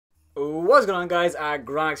What's going on, guys?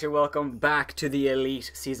 Aggronix here. Welcome back to the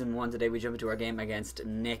Elite Season 1. Today we jump into our game against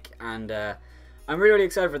Nick, and I'm really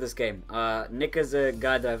excited for this game. Nick is a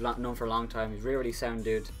guy that I've known for a long time. He's a really sound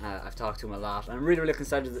dude. I've talked to him a lot. I'm really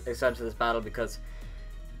excited for this battle because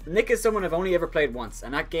Nick is someone I've only ever played once,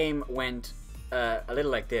 and that game went a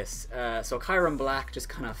little like this. So Chiron Black just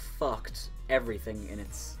kind of fucked everything in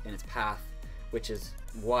its path, which is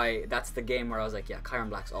why that's the game where I was like, yeah, Chiron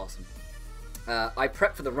Black's awesome. I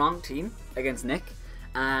prepped for the wrong team against Nick,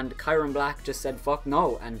 and Chiron Black just said fuck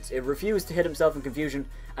no, and it refused to hit himself in confusion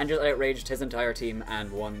and just outraged his entire team and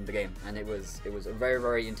won the game. And it was a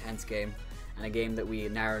very intense game, and a game that we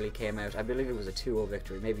narrowly came out. I believe it was a 2-0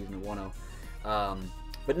 victory, maybe even a 1-0.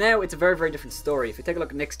 But now it's a very very different story. If you take a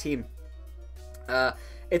look at Nick's team,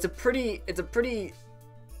 it's a pretty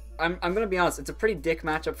I'm gonna be honest, it's a pretty dick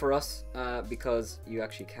matchup for us, because you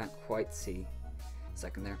actually can't quite see a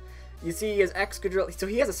second there. You see, he has Excadrill, so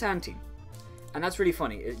he has a sand team, and that's really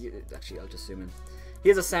funny. Actually, I'll just zoom in. He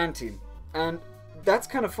has a sand team, and that's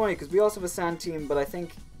kind of funny because we also have a sand team, but I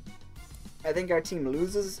think our team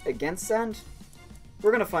loses against sand.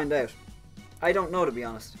 We're gonna find out. I don't know, to be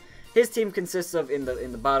honest. His team consists of, in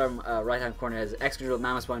the bottom right hand corner, has Excadrill,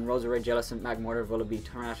 Mamoswine, Roserade, Jellicent, Magmortar, Vullaby,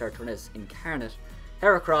 Tyranitar, Tornadus, Incarnate,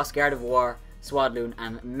 Heracross, Gardevoir, Swadloon,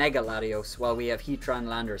 and Mega Latios, while we have Heatran,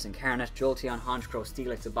 Landorus, Incarnate, Jolteon, Honchkrow,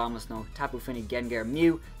 Steelix, Abomasnow, Tapu Fini, Gengar,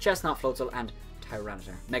 Mew, Chestnut, Floatzel, and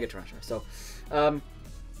Tyranitar, Mega Tyranitar. So, a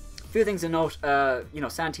few things to note. You know,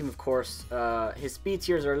 Sand Team, of course, his speed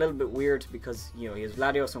tiers are a little bit weird because, you know, he has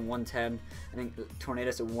Latios at 110, I think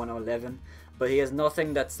Tornadus at 111, but he has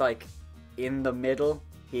nothing that's, like, in the middle.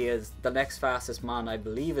 He is the next fastest mon, I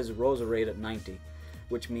believe, is Roserade at 90,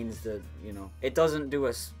 which means that, you know, it doesn't do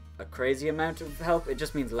us a crazy amount of help. It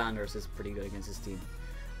just means Landorus is pretty good against his team.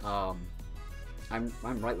 I'm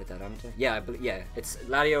right with that, aren't I? Yeah, yeah. It's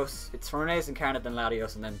Latios, it's Tornadus, Incarnate, then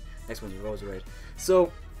Latios, and then next one's Roserade.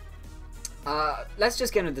 So let's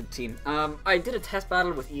just get into the team. I did a test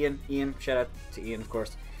battle with Ian. Ian, shout out to Ian, of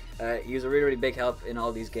course. He was a really big help in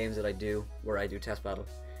all these games that I do, where I do test battle,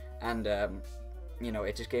 and you know,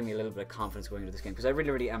 it just gave me a little bit of confidence going into this game because I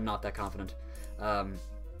really am not that confident.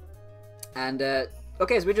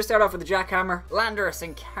 Okay, so we just start off with the Jackhammer, Landorus,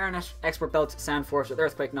 Incarnate, Expert Belt, Sandforce with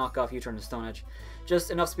Earthquake, Knockoff, U-Turn to Stone Edge. Just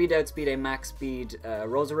enough speed to outspeed a max speed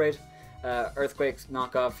Roserade. Earthquake,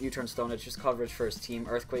 Knockoff, U-Turn, Stone Edge, just coverage for his team.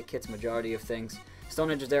 Earthquake hits majority of things. Stone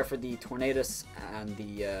Edge is there for the Tornadus and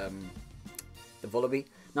the Vullaby.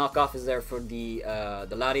 Knockoff is there for the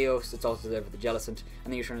Latios, it's also there for the Jellicent,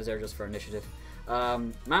 and the U-Turn is there just for initiative.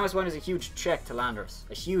 Mamoswine is a huge check to Landorus,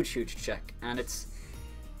 a huge check, and it's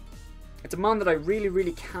a mon that I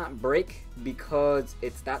really can't break because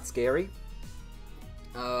it's that scary.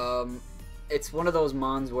 It's one of those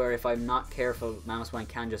mons where if I'm not careful, Mamoswine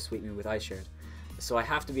can just sweep me with Ice Shard. So I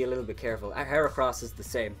have to be a little bit careful. Heracross is the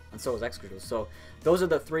same, and so is Excadrill. So those are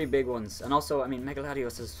the three big ones. And also, I mean, Mega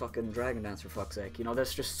Latios is fucking Dragon Dance, for fuck's sake. You know,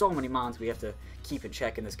 there's just so many mons we have to keep in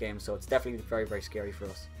check in this game, so it's definitely very scary for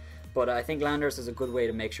us. But I think Landorus is a good way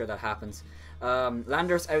to make sure that happens.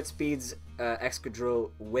 Landorus outspeeds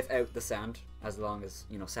Excadrill without the sand, as long as,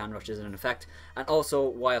 you know, Sand Rush isn't in effect. And also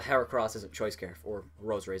while Heracross isn't Choice Scarf, or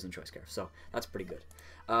Roserade isn't Choice Scarf. So that's pretty good.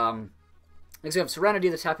 Next we have Serenity,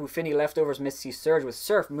 the Tapu Fini, Leftovers, Misty Surge with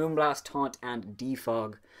Surf, Moonblast, Taunt, and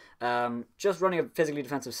Defog. Just running a physically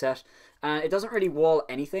defensive set. It doesn't really wall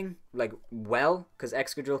anything, like, well, because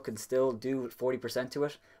Excadrill can still do 40% to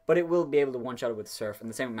it, but it will be able to one-shot it with Surf, and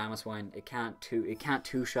the same with Mamoswine. It can't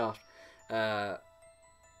two-shot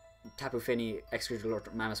Tapu Fini, Excadrill, or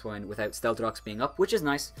Mamoswine without Stealth Rocks being up, which is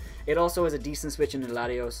nice. It also is a decent switch into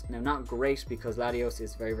Latios. Now, not great because Latios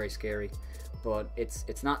is very scary, but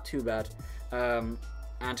it's not too bad. And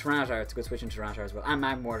Tyranitar, it's a good switch into Tyranitar as well, and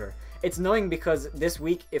Magmortar. It's annoying because this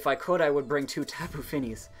week, if I could, I would bring 2 Tapu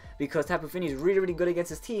Finis, because Tapu Fini is really good against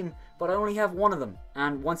his team, but I only have one of them,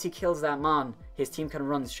 and once he kills that mon, his team can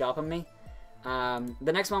run shop on me.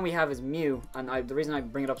 The next one we have is Mew, and the reason I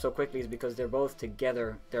bring it up so quickly is because they're both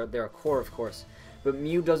together. They're a core, of course, but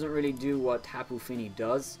Mew doesn't really do what Tapu Fini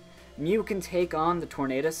does. Mew can take on the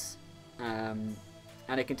Tornadus, and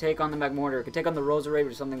it can take on the Magmortar, it can take on the Roserade,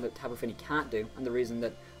 which is something that Tapu Fini can't do, and the reason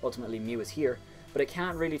that ultimately Mew is here. But it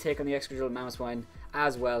can't really take on the Excadrill and Mamoswine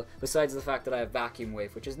as well, besides the fact that I have Vacuum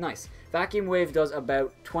Wave, which is nice. Vacuum Wave does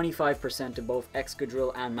about 25% to both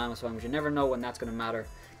Excadrill and Mamoswine, which you never know when that's going to matter.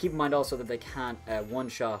 Keep in mind also that they can't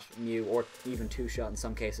one-shot Mew, or even two-shot in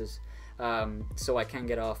some cases. So I can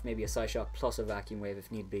get off maybe a Psy Shot plus a Vacuum Wave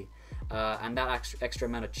if need be. And that extra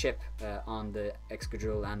amount of chip on the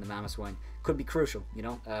Excadrill and the Mamoswine could be crucial, you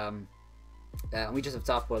know. And we just have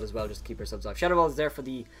Soft Boiled as well, just to keep ourselves alive. Shadow Ball is there for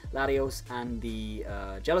the Latios and the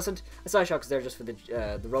Jellicent. A Psyshock is there just for the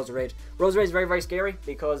Roserade. Roserade is very, very scary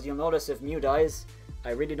because you'll notice if Mew dies,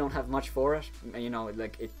 I really don't have much for it. You know,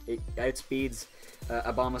 like it outspeeds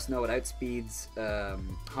Abomasnow, it outspeeds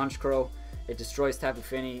Honchkrow. It destroys Tapu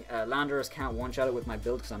Fini. Landorus can't one-shot it with my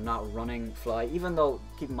build because I'm not running Fly, even though,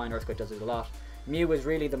 keep in mind, Earthquake does it a lot. Mew is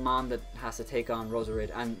really the mon that has to take on Roserade,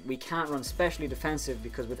 and we can't run specially defensive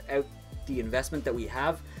because without the investment that we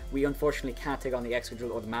have, we unfortunately can't take on the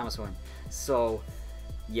Excadrill or the Mamoswine. So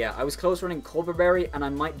yeah, I was close running Colbur Berry, and I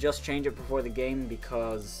might just change it before the game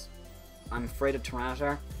because I'm afraid of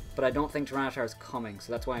Tyranitar, but I don't think Tyranitar is coming,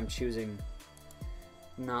 so that's why I'm choosing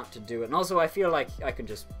not to do it. And also I feel like I can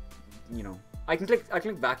just, you know, I can click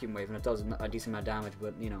Vacuum Wave and it does a decent amount of damage,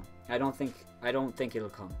 but you know, I don't think it'll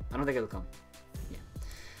come. I don't think it'll come.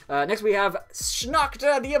 Next we have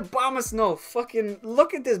Schnockta, the Abomasnow. Fucking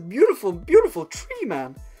look at this beautiful, beautiful tree,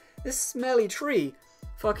 man. This smelly tree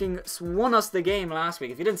fucking won us the game last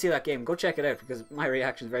week. If you didn't see that game, go check it out because my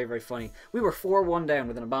reaction is very, very funny. We were 4-1 down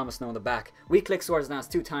with an Abomasnow in the back. We clicked Swords Dance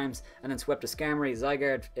 2 times and then swept a Skarmory,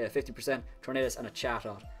 Zygarde, 50%, Tornadus, and a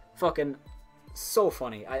Chatot. Fucking so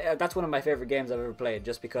funny. That's one of my favorite games I've ever played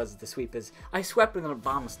just because the sweep is... I swept with an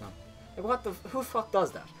Abomasnow. Like, what the... Who the fuck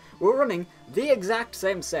does that? We're running the exact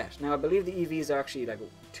same set. Now, I believe the EVs are actually like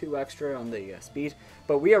 2 extra on the speed,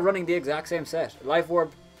 but we are running the exact same set. Life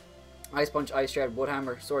Orb, Ice Punch, Ice Shard, Wood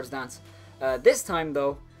Hammer, Swords Dance. This time,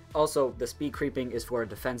 though, also the speed creeping is for a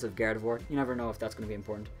defensive Gardevoir. You never know if that's going to be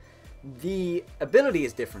important. The ability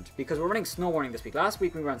is different because we're running Snow Warning this week. Last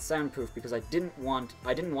week we ran Soundproof because I didn't want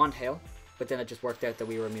Hail, but then it just worked out that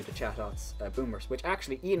we were immune to Chatot's Boomers, which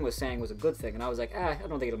actually Ian was saying was a good thing, and I was like, I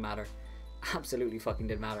don't think it'll matter. Absolutely fucking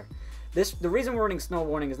didn't matter. The reason we're running Snow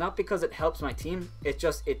Warning is not because it helps my team, it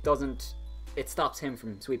stops him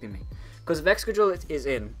from sweeping me. Because if Excadrill is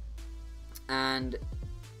in, and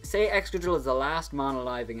say Excadrill is the last mon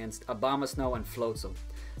alive against Abomasnow and Floatzel,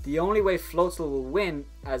 the only way Floatzel will win,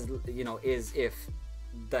 as you know, is if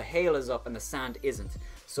the hail is up and the sand isn't.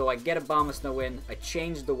 So I get Abomasnow in, I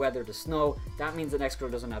change the weather to snow, that means that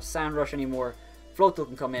Excadrill doesn't have Sand Rush anymore. Floatzel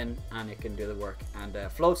can come in and it can do the work. And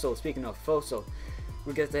Floatzel, speaking of Floatzel,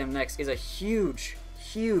 we'll get to him next, is a huge,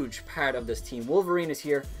 huge part of this team. Wolverine is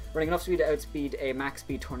here, running enough speed to outspeed a max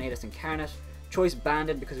speed Tornadus Incarnate. Choice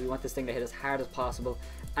Banded because we want this thing to hit as hard as possible.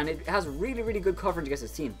 And it has really, really good coverage against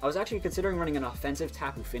his team. I was actually considering running an offensive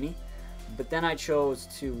Tapu Fini, but then I chose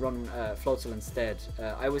to run Floatzel instead.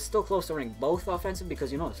 I was still close to running both offensive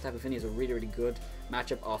because, you know, Tapu Fini is a really, really good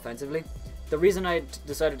matchup offensively. The reason I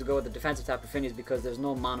decided to go with the defensive Tapu Fini is because there's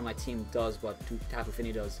no mon on my team does what Tapu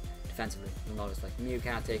Fini does defensively. You'll notice, like, Mew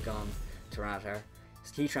can't take on Tyranitar,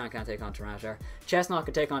 Heatran can't take on Tyranitar, Chestnut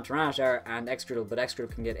can take on Tyranitar and Excadrill, but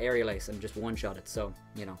Excadrill can get Aerial Ace and just one-shot it, so,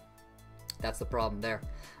 you know, that's the problem there.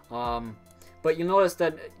 But you'll notice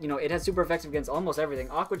that, you know, it has super effective against almost everything.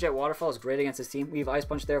 Aqua Jet Waterfall is great against this team. We have Ice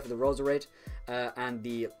Punch there for the Roserade and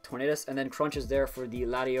the Tornadus, and then Crunch is there for the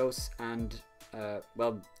Latios and,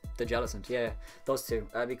 well, the Jellicent. Yeah, those two.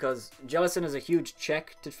 Because Jellicent is a huge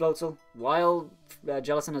check to Floatzel. While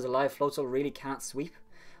Jellicent is alive, Floatzel really can't sweep.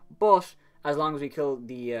 But as long as we kill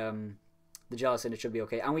the Jellicent, it should be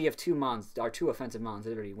okay. And we have 2 mons, our 2 offensive mons,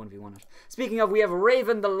 literally 1v1 it. Speaking of, we have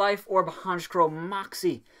Raven, the Life Orb, Honchkrow,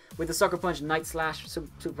 Moxie, with the Sucker Punch, Night Slash,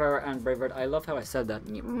 Super Power, and Brave Bird. I love how I said that.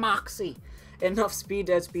 Moxie! Enough speed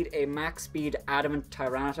to outspeed a max speed Adamant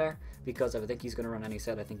Tyranitar, because I think he's going to run any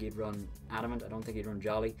set. I think he'd run Adamant. I don't think he'd run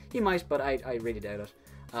Jolly. He might, but I really doubt it.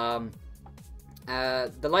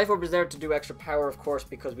 The Life Orb is there to do extra power, of course,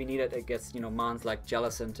 because we need it against, you know, mons like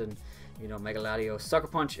Jellicent and, you know, Mega Latios. Sucker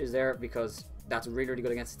Punch is there because that's really, really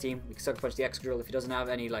good against the team. We can Sucker Punch the Excadrill. If he doesn't have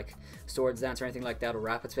any, like, Swords Dance or anything like that, or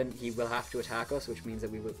Rapid Spin, he will have to attack us, which means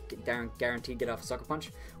that we will guaranteed get off a Sucker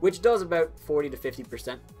Punch, which does about 40 to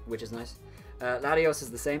 50%, which is nice. Latios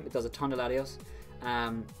is the same. It does a ton to Latios.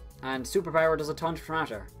 And Superpower does a ton to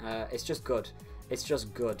Tyranitar. It's just good. It's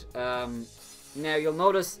just good. Now you'll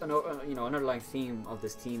notice, you know, an underlying theme of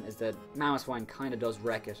this team is that Mamoswine kind of does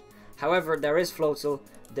wreck it. However, there is Floatzel,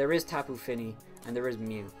 there is Tapu Fini, and there is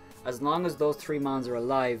Mew. As long as those 3 mons are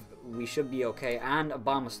alive, we should be okay. And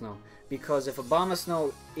Abomasnow, because if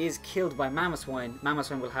Abomasnow is killed by Mamoswine,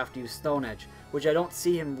 Mamoswine will have to use Stone Edge, which I don't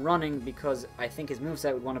see him running because I think his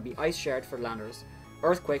moveset would want to be Ice Shard for Landorus,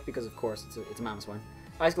 Earthquake because of course it's a Mamoswine,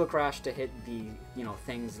 Ice Skull Crash to hit the, you know,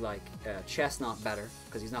 things like Chestnut better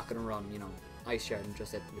because he's not going to run, you know, Ice Shard and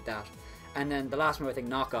just hit with that. And then the last move, I think,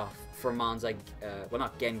 Knockoff for mons like, well,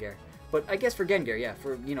 not Gengar, but I guess for Gengar, yeah,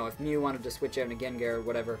 for, you know, if Mew wanted to switch out into Gengar or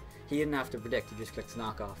whatever, he didn't have to predict, he just clicks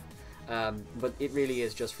Knockoff. But it really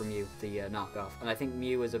is just for Mew, the knockoff. And I think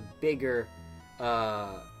Mew is a bigger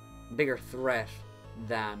threat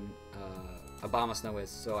than Abomasnow is.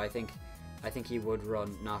 So I think he would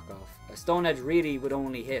run knockoff. Stone Edge really would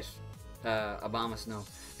only hit Abomasnow,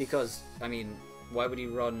 because, I mean, why would he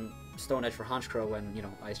run Stone Edge for Honchkrow when, you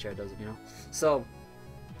know, Ice Chair does it, you know? So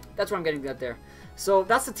that's what I'm getting at there. So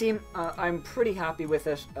that's the team. I'm pretty happy with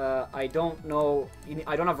it. I don't know,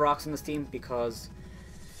 I don't have rocks in this team because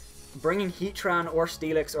bringing Heatran or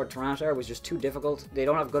Steelix or Tyranitar was just too difficult. They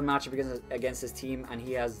don't have good matchup against his team, and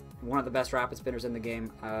he has one of the best rapid spinners in the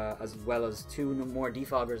game, as well as 2 more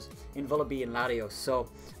defoggers in Vullaby and Latios. So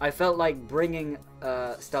I felt like bringing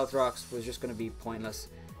Stealth Rocks was just going to be pointless.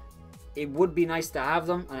 It would be nice to have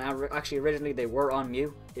them, and actually originally they were on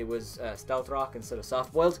Mew. It was Stealth Rock instead of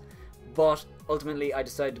Soft Boiled, but ultimately I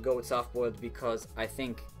decided to go with Soft Boiled because I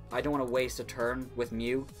think I don't want to waste a turn with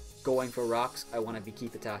Mew going for rocks. I want to be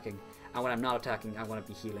keep attacking, and when I'm not attacking, I want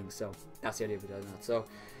to be healing. So that's the idea of doing that. So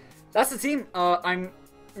that's the team. I'm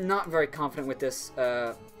not very confident with this.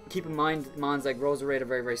 Keep in mind, mons like Roserade are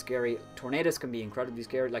very, very scary. Tornadus can be incredibly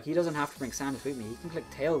scary. Like, he doesn't have to bring Sand to sweep me. He can click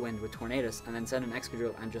Tailwind with Tornadus and then send an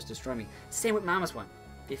Excadrill and just destroy me. Same with Mamoswine.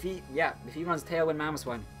 If he runs Tailwind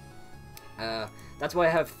Mamoswine, that's why I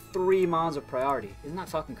have 3 mons with priority. Isn't that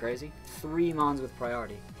fucking crazy? 3 mons with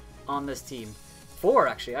priority on this team. 4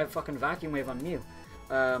 actually. I have fucking Vacuum Wave on Mew.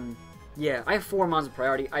 Yeah, I have 4 mons with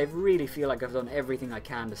priority. I really feel like I've done everything I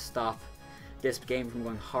can to stop this game from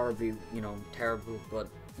going horribly, you know, terrible, but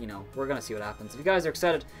you know, we're gonna see what happens. If you guys are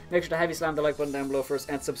excited, make sure to heavy slam the like button down below first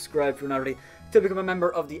and subscribe if you're not already to become a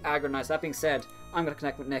member of the Aggronix. That being said, I'm gonna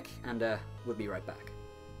connect with Nick and we'll be right back.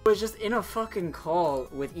 I was just in a fucking call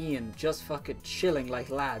with Ian, just fucking chilling like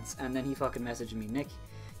lads, and then he fucking messaged me, Nick,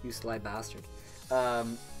 you sly bastard.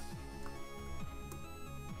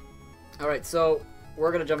 Alright, so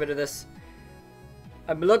we're gonna jump into this.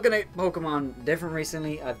 I've been looking at Pokemon different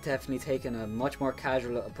recently. I've definitely taken a much more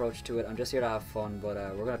casual approach to it. I'm just here to have fun, but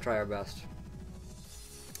we're going to try our best.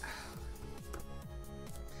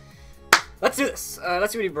 Let's do this.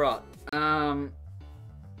 Let's see what he brought.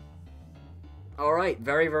 Alright,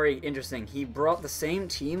 very, very interesting. He brought the same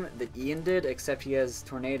team that Ian did, except he has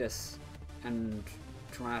Tornadus and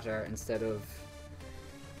Tyranitar instead of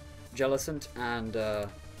Jellicent and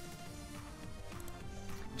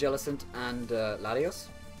Latios,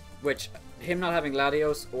 which him not having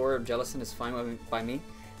Latios or Jellicent is fine by me,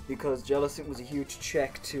 because Jellicent was a huge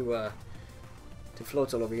check to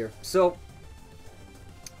Floatzel over here. So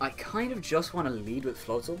I kind of just want to lead with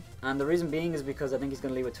Floatzel, and the reason being is because I think he's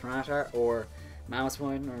going to lead with Tyranitar or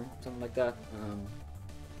Mamoswine or something like that.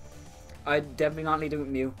 I'd definitely not leading with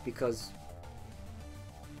Mew because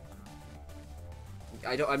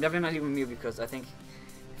I'm definitely not leading with Mew because I think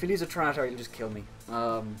if he leaves a Tyranitar, he'll just kill me.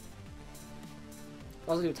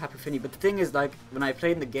 Also do Tapu Fini, but the thing is, like, when I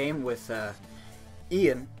played in the game with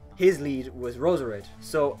Ian, his lead was Roserade,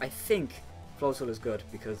 so I think Floatzel is good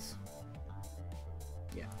because,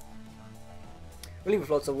 yeah. We'll leave with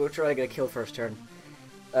Floatzel. We'll try to get a kill first turn.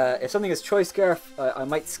 If something is Choice Scarf, I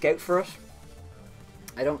might scout for it.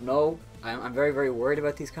 I don't know. I'm very, very worried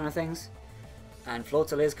about these kind of things. And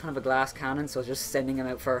Floatzel is kind of a glass cannon, so just sending him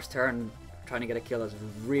out first turn, trying to get a kill is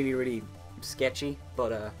really, really sketchy,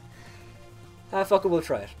 but fuck it, we'll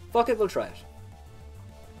try it. Fuck it, we'll try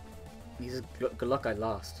it. Good luck I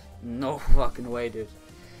lost. No fucking way, dude.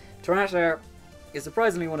 Tyranitar is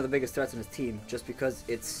surprisingly one of the biggest threats in his team, just because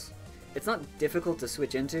it's not difficult to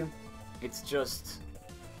switch into. It's just,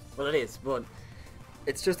 well, it is, but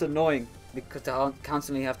it's just annoying because to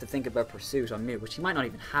constantly have to think about Pursuit on Mew, which he might not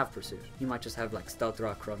even have Pursuit. He might just have like Stealth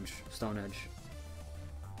Rock, Crunch, Stone Edge,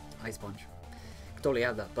 Ice Punch. Could totally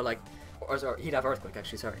have that, but like, or he'd have Earthquake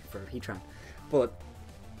actually, sorry, for Heatran. But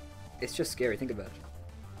it's just scary, think about it.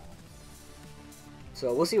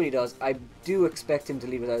 So we'll see what he does. I do expect him to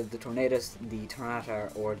lead with either the Tornadus, the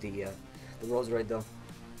Tyranitar, or the Roserade though.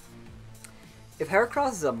 If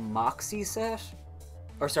Heracross is a Moxie set,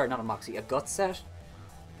 or sorry, not a Moxie, a Gut set,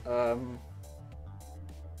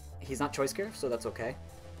 he's not Choice Scarf, so that's okay,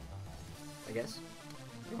 I guess.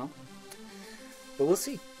 I don't know. But we'll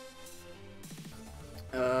see.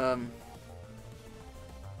 How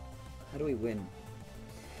do we win?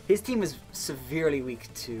 His team is severely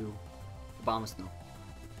weak to Abomasnow.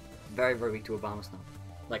 Very, very weak to Abomasnow.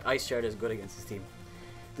 Like, Ice Shard is good against his team.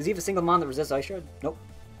 Does he have a single mon that resists Ice Shard? Nope.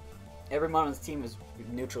 Every mon on his team is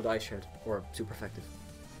neutral to Ice Shard, or super effective.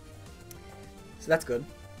 So that's good.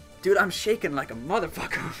 Dude, I'm shaking like a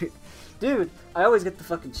motherfucker. Dude, I always get the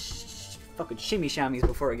fucking shimmy shammies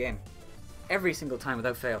before a game. Every single time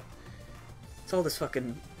without fail. It's all this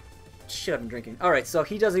fucking shit I've been drinking. Alright, so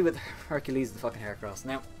he does it with Hercules the fucking Heracross.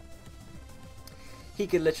 Now, he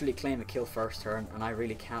could literally claim a kill first turn, and I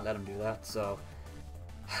really can't let him do that, so...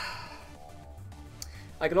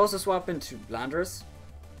 I could also swap into Landorus,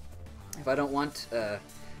 if I don't want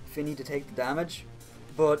Finny to take the damage.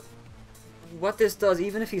 But what this does,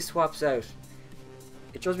 even if he swaps out,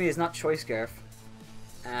 it shows me he's not Choice Scarf,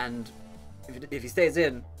 and if he stays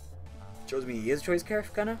in, it shows me he is Choice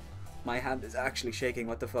Scarf, kinda. My hand is actually shaking,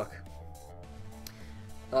 what the fuck.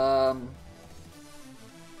 I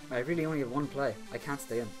really only have one play. I can't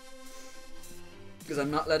stay in. Because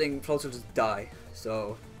I'm not letting Floatzel just die,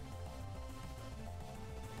 so...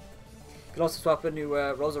 You could also swap into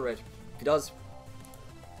Rosalrage. If he does,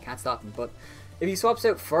 can't stop him. But if he swaps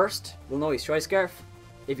out first, we'll know he's Choice Scarf.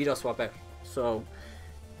 If he does swap out. So,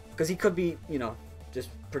 because he could be, you know, just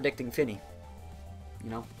predicting Finny. You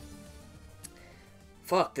know?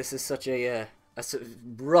 Fuck, this is such a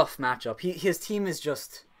rough matchup. His team is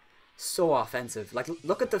just so offensive. Like,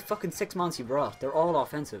 look at the fucking 6 months he brought. They're all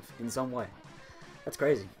offensive in some way. That's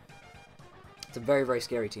crazy. It's a very, very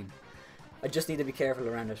scary team. I just need to be careful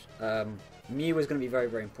around it. Mew is going to be very,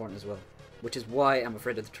 very important as well. Which is why I'm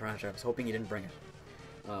afraid of the Tyranitar. I was hoping he didn't bring it.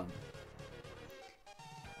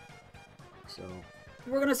 So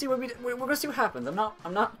we're gonna see what we're gonna see what happens. I'm not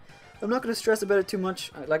gonna stress about it too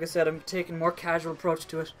much. Like I said, I'm taking a more casual approach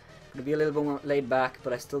to it. I'm gonna be a little bit more laid back,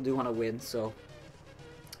 but I still do want to win. So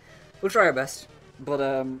we'll try our best. But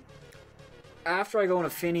after I go on a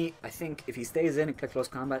Finny, I think if he stays in and click close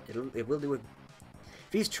combat, it will do it.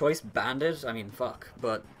 If he's Choice Banded, I mean fuck.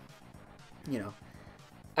 But you know.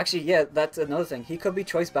 Actually, yeah, that's another thing. He could be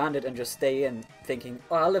Choice Banded and just stay in thinking,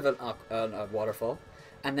 oh, I'll live a waterfall,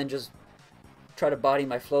 and then just try to body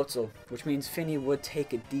my Floatzel, which means Finny would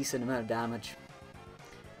take a decent amount of damage.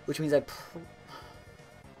 Which means I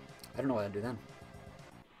don't know what I'd do then.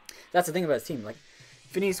 That's the thing about his team. Like,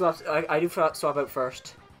 Finny swaps, I do swap out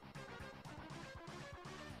first.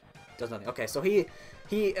 Does nothing. Okay, so he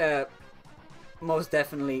most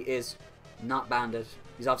definitely is not banded.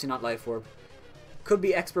 He's obviously not Life Orb. Could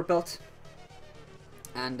be Expert Belt.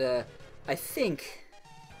 And I think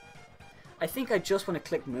I just want to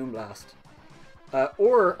click Moonblast.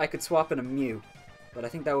 Or I could swap in a Mew. But I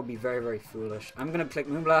think that would be very, very foolish. I'm going to click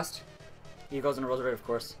Moonblast. He goes in a Roserade, of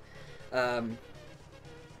course. No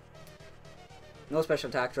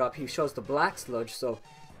special attack drop. He shows the Black Sludge, so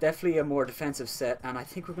definitely a more defensive set. And I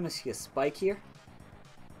think we're going to see a Spike here.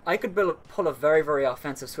 I could pull a very, very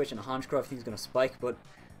offensive switch in a Honchkrow if he's going to Spike, but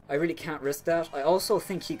I really can't risk that. I also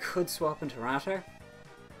think he could swap into Rattata.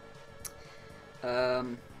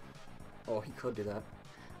 Oh, he could do that.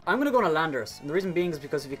 I'm going to go on a Landorus, and the reason being is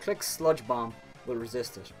because if he clicks Sludge Bomb, we'll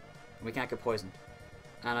resist it. And we can't get poisoned.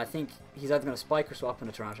 And I think he's either going to Spike or swap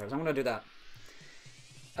into Tyranitar. So I'm going to do that.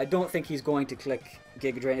 I don't think he's going to click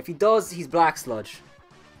Giga Drain. If he does, he's Black Sludge.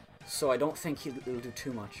 So I don't think he'll do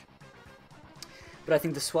too much. But I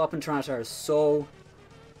think the swap in Tyranitar is so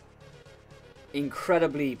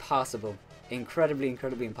incredibly possible. Incredibly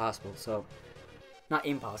impossible. So, not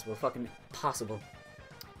impossible, fucking possible.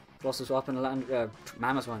 Could also swap in a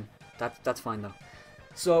Mamoswine. That's fine though.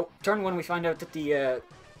 So, turn 1 we find out that the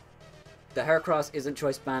Heracross isn't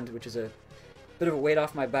Choice Band, which is a bit of a weight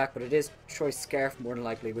off my back, but it is Choice Scarf more than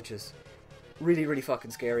likely, which is really, really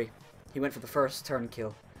fucking scary. He went for the first turn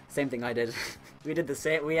kill. Same thing I did. We had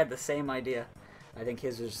the same idea. I think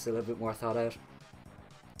his was just a little bit more thought out.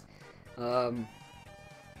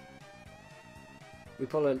 We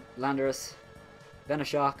pull a Landorus, then a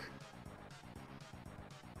Shock.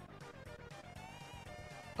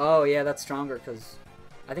 Oh yeah, that's stronger because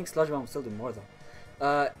I think Sludge Bomb will still do more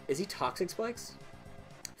though. Is he Toxic Spikes?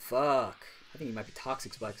 Fuck. I think he might be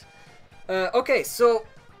Toxic Spikes. Okay, so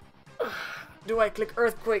do I click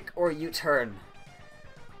Earthquake or U-turn?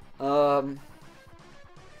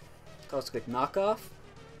 Let's click Knockoff.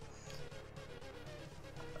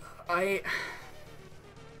 I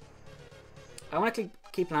want to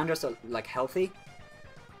keep Landorus like healthy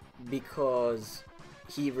because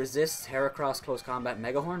he resists Heracross close combat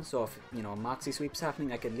Megahorn. So if you know Moxie sweep's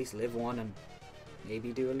happening, I can at least live one and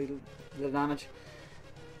maybe do a little damage.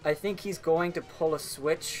 I think he's going to pull a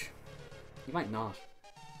switch. He might not.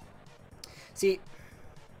 See,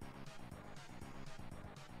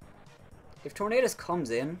 if Tornadus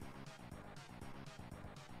comes in,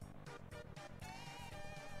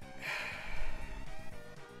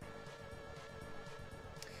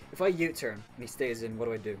 if I U-turn and he stays in, what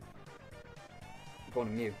do I do? I'm going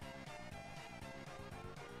to Mew.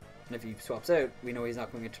 And if he swaps out, we know he's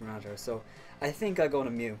not going into Tyranitar. So I think I go to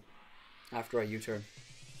Mew after I U-turn.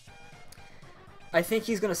 I think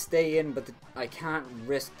he's going to stay in, but I can't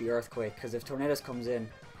risk the Earthquake, because if Tornadus comes in,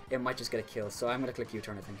 it might just get a kill. So I'm going to click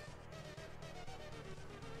U-turn, I think.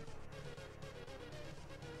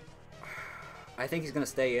 I think he's going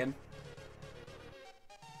to stay in.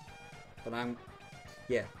 But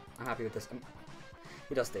yeah, I'm happy with this.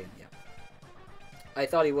 He does stay in, yeah. I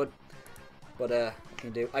thought he would, but what can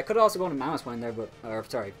you do? I could also go into Mammoth Wine there, but, or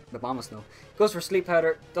sorry, the Mammoth Snow. Goes for Sleep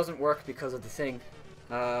Powder, doesn't work because of the thing.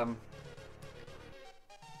 Well,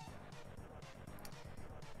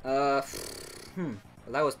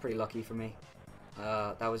 that was pretty lucky for me.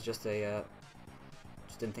 That was just a,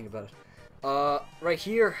 just didn't think about it. Right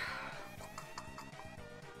here.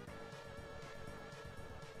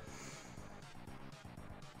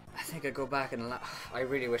 I think I'd go back and I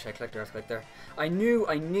really wish I clicked Earthquake there. I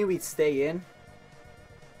knew he'd stay in,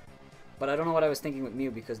 but I don't know what I was thinking with Mew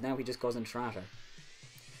because now he just goes in Tornado.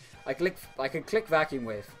 I could click Vacuum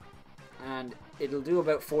Wave, and it'll do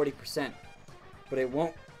about 40%, but it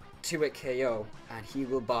won't 2-hit KO, and he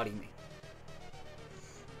will body me.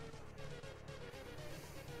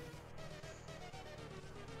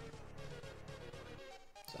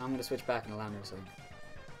 So I'm gonna switch back in the Landers. So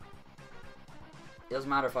it doesn't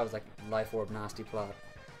matter if I was like Life Orb, Nasty Plot.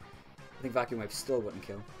 I think Vacuum Wave still wouldn't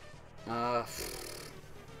kill.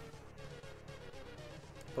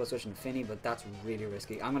 Put a switch in Finny, but that's really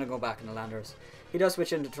risky. I'm gonna go back in the Landers. He does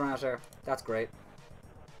switch into Tornado. That's great.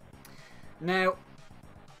 Now,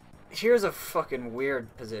 here's a fucking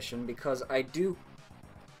weird position because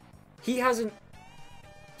he hasn't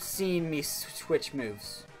seen me switch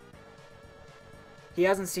moves. He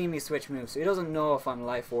hasn't seen me switch moves, so he doesn't know if I'm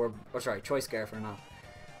Life Orb, or sorry, Choice Scarf or not.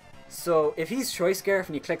 So if he's Choice Scarf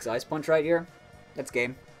and he clicks Ice Punch right here, that's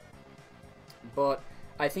game. But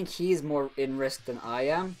I think he's more in risk than I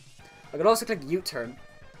am. I could also click U-turn.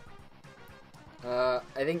 I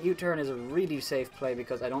think U-turn is a really safe play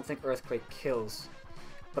because I don't think Earthquake kills.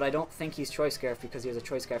 But I don't think he's Choice Scarf because he has a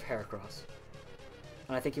Choice Scarf Heracross.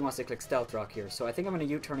 And I think he wants to click Stealth Rock here. So I think I'm going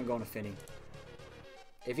to U-turn and go into Finny.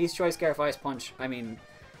 If he's Choice Scarf Ice Punch, I mean,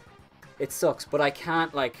 it sucks. But I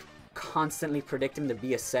can't, like, constantly predict him to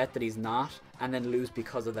be a set that he's not and then lose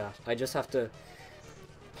because of that. I just have to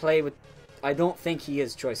play with... I don't think he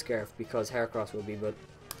is Choice Scarf because Heracross will be, but...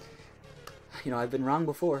 You know, I've been wrong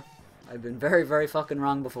before. I've been very, very fucking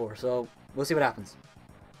wrong before. So, we'll see what happens.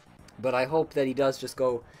 But I hope that he does just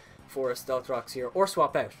go for a Stealth Rocks here. Or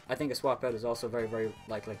swap out. I think a swap out is also very, very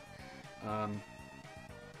likely. Now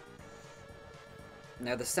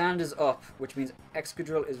the sand is up, which means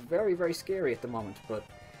Excadrill is very, very scary at the moment. But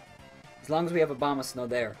as long as we have a Abomasnow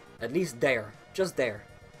there, at least there, just there,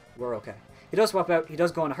 we're okay. He does swap out. He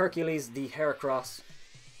does go on Hercules, the Heracross.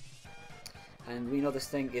 And we know this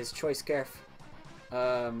thing is Choice Scarf.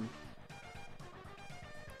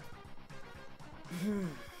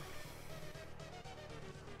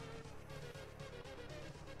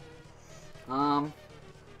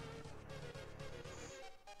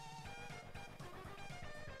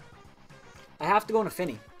 I have to go into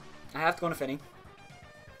Finny. I have to go into Finny.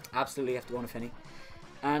 Absolutely have to go into Finny.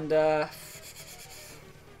 And,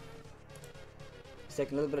 he's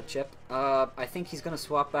taking a little bit of chip. I think he's going to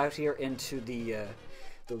swap out here into the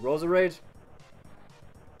Roserade.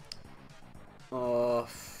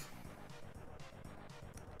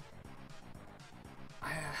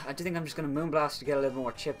 I do think I'm just going to Moonblast to get a little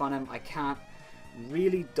more chip on him. I can't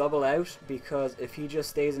really double out because if he just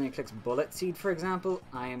stays and he clicks Bullet Seed, for example,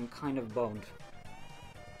 I am kind of boned.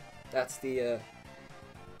 That's the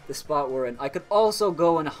spot we're in. I could also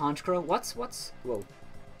go in a Honchkrow. What's whoa,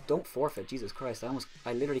 don't forfeit, Jesus Christ,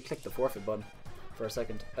 I literally clicked the forfeit button for a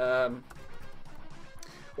second.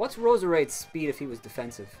 What's Roserade's speed if he was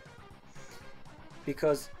defensive?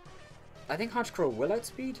 Because I think Honchkrow will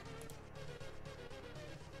outspeed.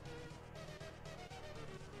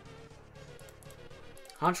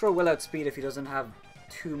 Honchkrow will outspeed if he doesn't have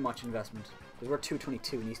too much investment. Because we're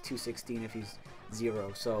 222 and he's 216 if he's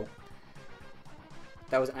 0, so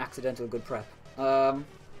that was an accidental good prep.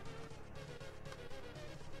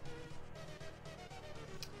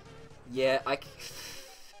 Yeah,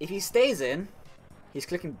 if he stays in, he's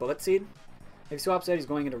clicking Bullet Seed. If he swaps out, he's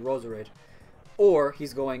going into Roserade. Or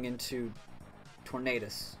he's going into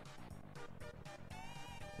Tornadus.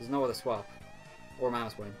 There's no other swap. Or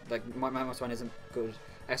Mammoth Wine. Like, Mammoth Wine isn't good.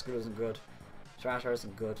 Excadrill isn't good. Tyranitar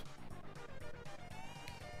isn't good.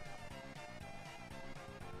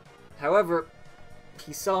 However,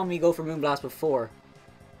 he saw me go for Moonblast before.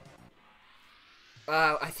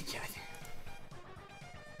 I think, yeah.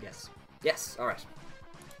 Yes. Yes, alright.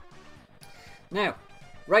 Now,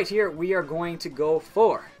 right here, we are going to go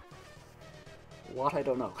for What? I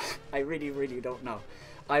don't know. I really, really don't know.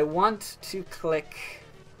 I want to click...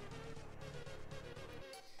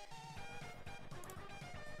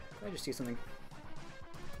 Can I just see something?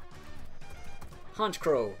 Hunch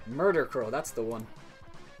Crow. Murder Crow. That's the one.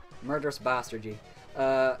 Murderous Bastard G.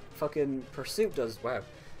 Fucking Pursuit does... Wow.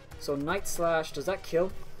 So Night Slash, does that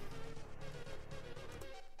kill?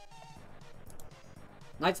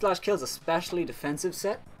 Night Slash kills a specially defensive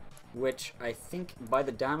set, which I think by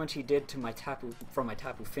the damage he did to my Tapu, from my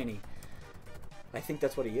Tapu Fini, I think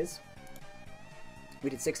that's what he is.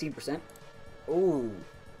 We did 16%. Oh.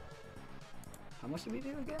 How much did we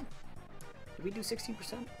do again? Did we do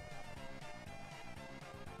 16%?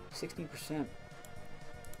 16%.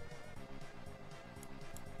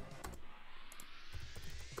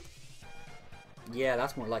 Yeah,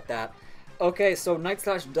 that's more like that. Okay, so Night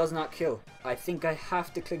Slash does not kill. I think I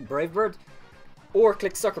have to click Brave Bird or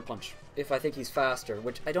click Sucker Punch if I think he's faster,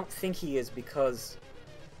 which I don't think he is because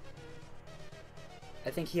I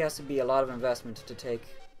think he has to be a lot of investment to take,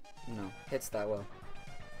 you know, hits that well.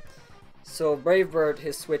 So Brave Bird,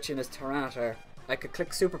 his switch in his Tyranitar. I could click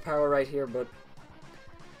Superpower right here, but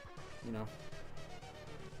you know,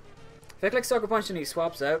 if I click Sucker Punch and he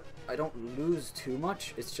swaps out, I don't lose too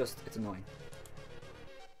much. It's just, it's annoying.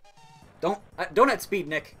 Don't outspeed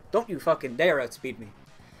Nick. Don't you fucking dare outspeed me.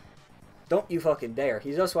 Don't you fucking dare.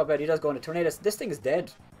 He does swap out. He does go into Tornadus. This thing is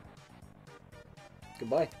dead.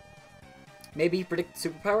 Goodbye. Maybe he predicted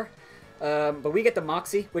Superpower. But we get the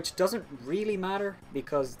Moxie, which doesn't really matter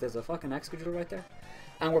because there's a fucking Excadrill right there.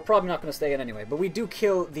 And we're probably not going to stay in anyway. But we do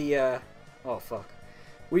kill the... oh, fuck.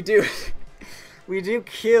 We do... we do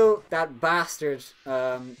kill that bastard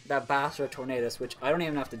Tornadus, which I don't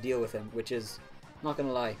even have to deal with him, which is... not going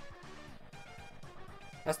to lie.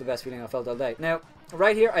 That's the best feeling I felt all day. Now,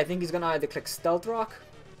 right here, I think he's going to either click Stealth Rock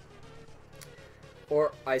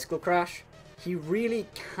or Icicle Crash. He really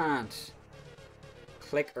can't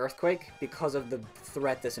click Earthquake because of the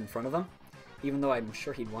threat that's in front of him, even though I'm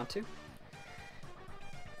sure he'd want to.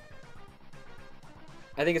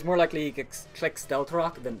 I think it's more likely he could click Stealth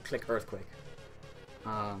Rock than click Earthquake,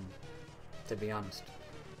 to be honest.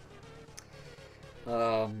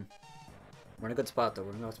 We're in a good spot though.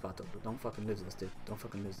 We're in a good spot though. Don't fucking lose this, dude. Don't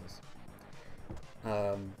fucking lose this.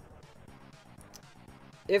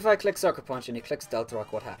 If I click Sucker Punch and he clicks Stealth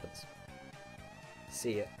Rock, what happens?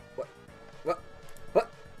 See ya. What? What?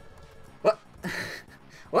 What? What?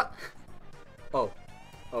 What? Oh.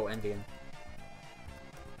 Oh, NVN.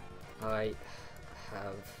 I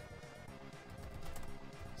have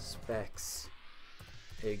specs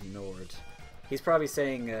ignored. He's probably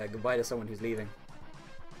saying goodbye to someone who's leaving.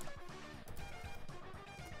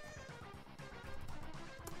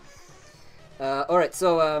 Alright,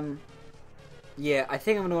 so, yeah, I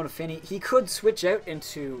think I'm going to go to Finny. He could switch out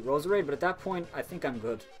into Roserade, but at that point, I think I'm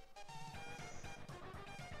good.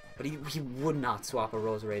 But he would not swap a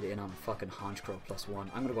Roserade in on fucking Honchcrow +1.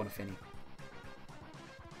 I'm going to go to Finny.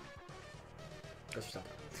 Let's stop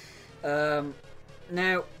that.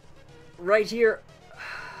 Now, right here...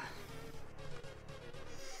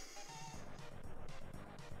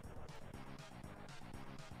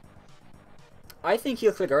 I think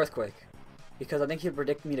he'll click Earthquake. Because I think he'll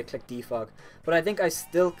predict me to click Defog. But I think I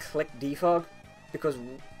still click Defog because...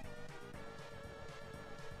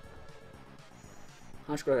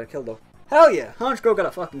 Honchcrow got a kill though. Hell yeah! Honchcrow got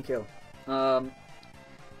a fucking kill. I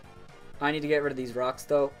need to get rid of these rocks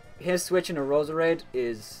though. His switch into Roserade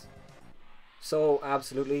is so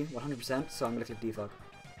absolutely 100%, so I'm going to click Defog.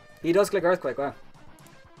 He does click Earthquake, wow.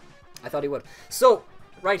 I thought he would. So,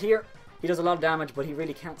 right here, he does a lot of damage, but he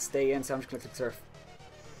really can't stay in, so I'm just going to click Surf.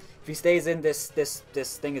 If he stays in, this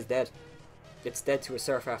thing is dead. It's dead to a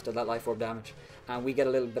Surf after that Life Orb damage. And we get a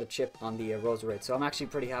little bit of chip on the Roserade, so I'm actually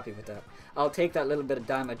pretty happy with that. I'll take that little bit of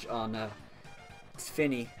damage on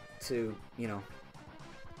Finny to, you know,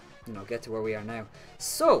 get to where we are now.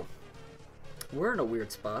 So, we're in a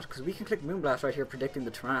weird spot, because we can click Moonblast right here predicting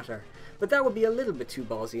the Tyranitar. But that would be a little bit too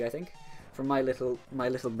ballsy, I think, for my little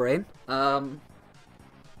brain. Yeah,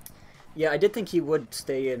 I did think he would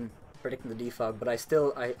stay in predicting the Defog, but I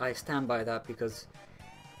stand by that because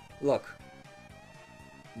look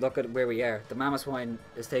at where we are. The Mamoswine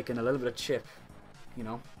is taking a little bit of chip, you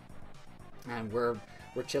know, and we're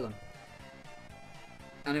chilling.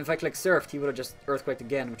 And if I click Surfed, he would have just Earthquaked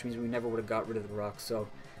again, which means we never would have got rid of the rock, so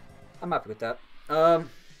I'm happy with that.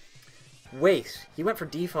 Wait, he went for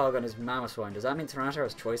Defog on his Mamoswine. Does that mean Tyranitar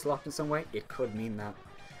has choice locked in some way? It could mean that.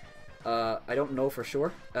 I don't know for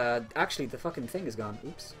sure. Actually, the fucking thing is gone.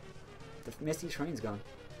 Oops. The Misty Train's gone.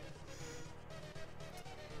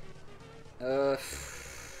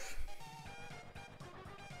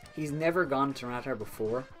 He's never gone Tyranitar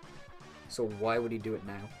before, so why would he do it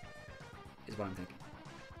now? Is what I'm thinking.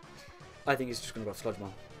 I think he's just going to go Sludge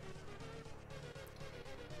Bomb.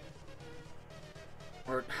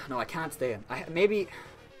 Or, no, I can't stay in. Maybe...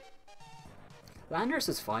 Landorus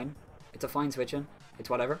is fine. It's a fine switch in. It's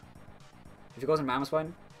whatever. If he goes in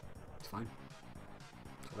Mammothswine, it's fine.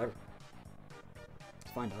 It's whatever.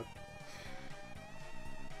 It's fine, dog.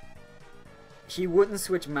 He wouldn't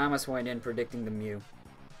switch Mammothswine in predicting the Mew.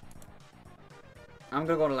 I'm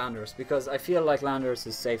going to go to Landorus because I feel like Landorus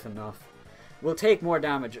is safe enough. Will take more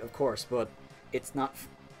damage, of course, but it's not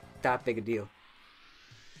that big a deal.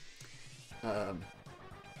 But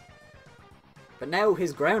now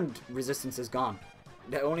his ground resistance is gone.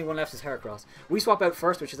 The only one left is Heracross. We swap out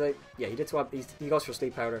first, which is like... Yeah, he did swap. He goes for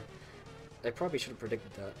Sleep Powder. I probably should have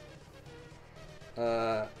predicted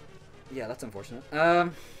that. Yeah, that's unfortunate.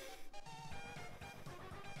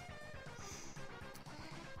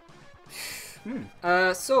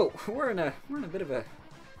 So we're in a bit of a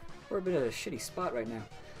shitty spot right now.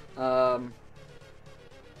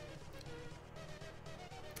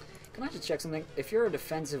 Can I just check something? If you're a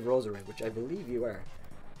defensive Roserade, which I believe you are,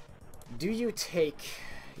 do you take...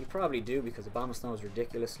 You probably do because Abomasnow is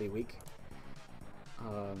ridiculously weak.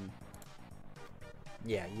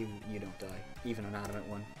 Yeah, you don't die. Even an adamant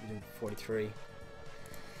one. You do 43.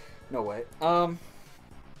 No way.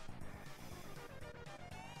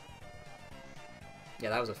 Yeah,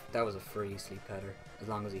 that was a free Sleep Powder, as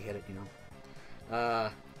long as he hit it, you know.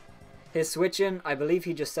 His switch in, I believe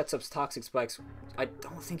he just sets up Toxic Spikes. I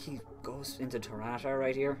don't think he goes into Tyranitar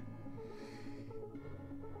right here.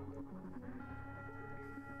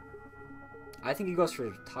 I think he goes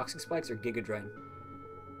for Toxic Spikes or Giga Drain.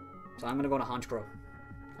 So I'm gonna go to Honchkrow.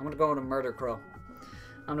 I'm gonna go to Murder Crow.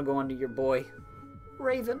 I'm gonna go on to your boy,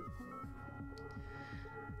 Raven.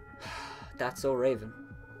 That's so Raven.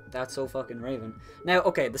 That's so fucking Raven. Now,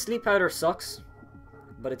 okay, the Sleep Powder sucks,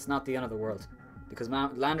 but it's not the end of the world. Because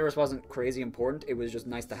Landorus wasn't crazy important, it was just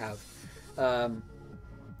nice to have.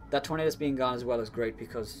 That Tornadus being gone as well is great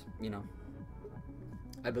because, you know,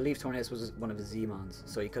 I believe Tornadus was one of his Z-Mons,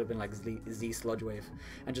 so he could have been like Z Sludge Wave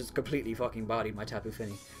and just completely fucking bodied my Tapu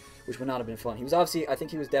Fini, which would not have been fun. He was obviously, I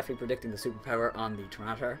think he was definitely predicting the superpower on the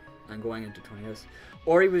Tyranitar and going into Tornadus.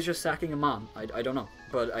 Or he was just sacking a Mom, I don't know.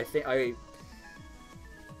 But I think, or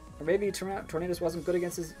maybe Tornadus wasn't good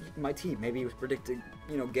against my team. Maybe he was predicting,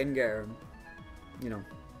 you know, Gengar and, you know.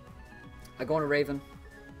 I go on a Raven,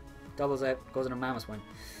 doubles out, goes in a Mammothswine.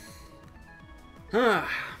 I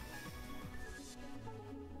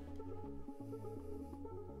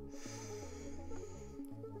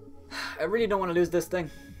really don't want to lose this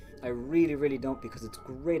thing. I really, really don't, because it's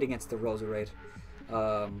great against the Roserade.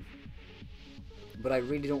 But I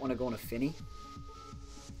really don't want to go on a Finny.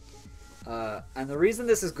 And the reason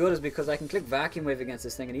this is good is because I can click Vacuum Wave against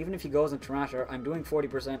this thing, and even if he goes in Tyranitar, I'm doing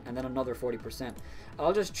 40% and then another 40%.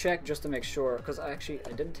 I'll just check just to make sure, because I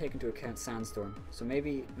didn't take into account Sandstorm, so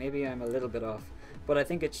maybe I'm a little bit off. But I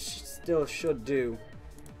think it still should do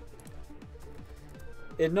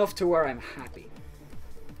enough to where I'm happy.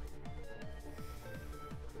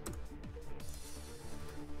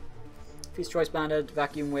 If he's Choice Banded,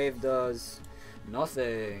 Vacuum Wave does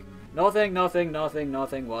nothing. Nothing, nothing, nothing,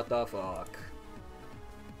 nothing. What the fuck?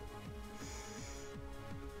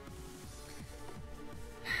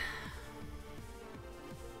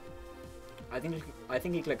 I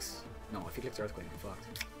think he clicks. No, if he clicks Earthquake, I'm fucked.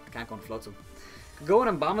 I can't go on Floatzel. Could go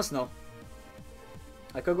on Abomasnow.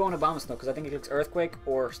 I could go on Abomasnow because I think he clicks Earthquake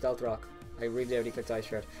or Stealth Rock. I really doubt he clicks Ice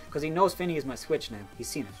Shard because he knows Finny is my switch now. He's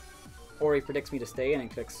seen it, or he predicts me to stay in and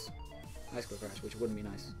clicks Ice Crash, which wouldn't be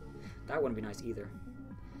nice. That wouldn't be nice either.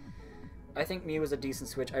 I think Mew is a decent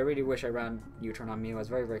switch. I really wish I ran U-turn on Mew. I was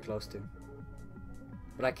very, very close to.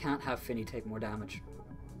 But I can't have Finny take more damage.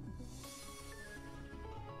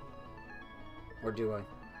 Or do I?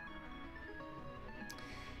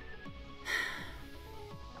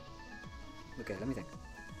 Okay, let me think.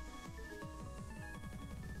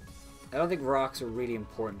 I don't think rocks are really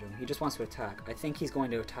important to him. He just wants to attack. I think he's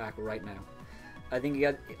going to attack right now. I think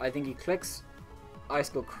he clicks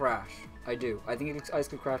Icicle Crash. I do. I think he clicks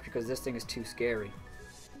Icicle Crash because this thing is too scary.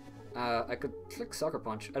 I could click Sucker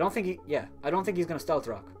Punch. I don't think he's gonna Stealth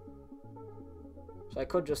Rock. So I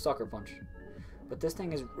could just Sucker Punch. But this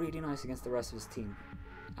thing is really nice against the rest of his team.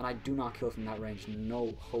 And I do not kill from that range.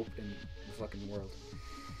 No hope in the fucking world.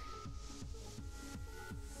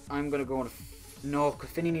 I'm gonna go on no,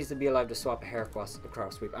 Finny needs to be alive to swap a Heracross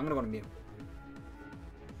Sweep. I'm gonna go on a Mew.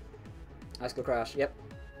 Icicle Crash, yep.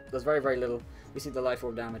 Does very, very little. We see the Life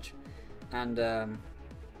Orb damage. And at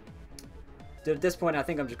this point, I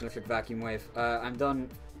think I'm just going to click Vacuum Wave. I'm done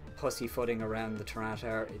pussyfooting around the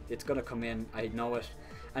Tyranitar. It's going to come in. I know it.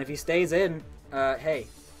 And if he stays in, hey,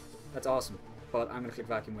 that's awesome. But I'm going to click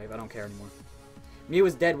Vacuum Wave. I don't care anymore. Mew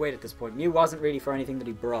is dead weight at this point. Mew wasn't really for anything that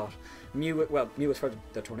he brought. Mew was for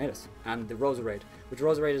the Tornadus and the Roserade, which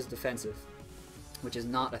Roserade is defensive, which is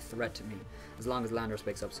not a threat to me, as long as Landorus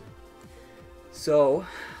wakes up soon. So,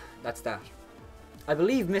 that's that. I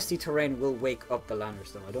believe Misty Terrain will wake up the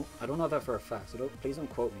Landorus, though. I don't know that for a fact, so please don't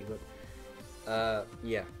quote me, but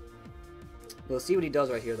yeah. We'll see what he does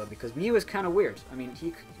right here, though, because Mew is kind of weird. I mean,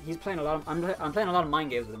 he's playing a lot of... I'm playing a lot of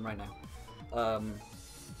mind games with him right now.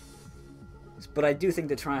 But I do think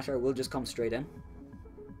the Tyranitar will just come straight in.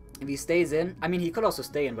 If he stays in... I mean, he could also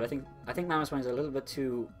stay in, but I think Mammoth Swine is a little bit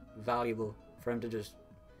too valuable for him to just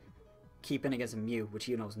keep in against a Mew, which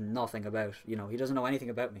he knows nothing about. You know, he doesn't know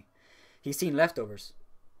anything about me. He's seen leftovers,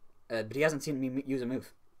 but he hasn't seen me use a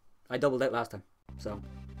move. I doubled out last time, so...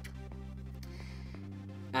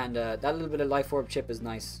 And that little bit of Life Orb chip is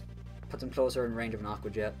nice. Puts him closer in range of an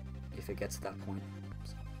Aqua Jet, if it gets to that point.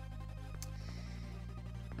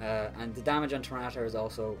 And the damage on Tyranitar is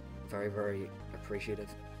also very, very appreciative.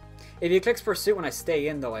 If he clicks Pursuit when I stay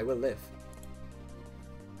in, though, I will live.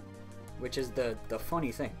 Which is the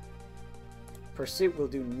funny thing. Pursuit will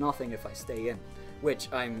do nothing if I stay in, which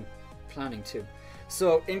I'm planning to.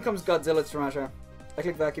 So, in comes Godzilla Tyranitar. I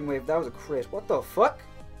click Vacuum Wave. That was a crit. What the fuck?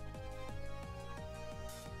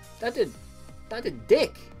 That did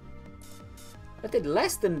dick. That did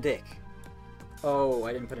less than dick. Oh,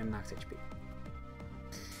 I didn't put in max HP.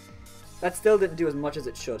 That still didn't do as much as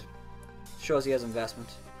it should. Shows he has investment.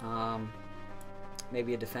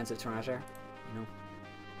 Maybe a defensive Tyranitar, you know.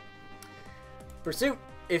 Pursuit,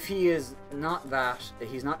 if he is not that,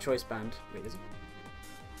 he's not choice banned. Wait, is he?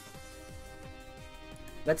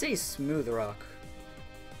 Let's say Smooth Rock.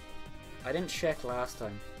 I didn't check last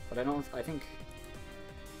time, but I think...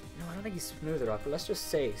 No, I don't think he's Smooth Rock, but let's just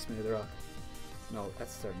say Smooth Rock. No,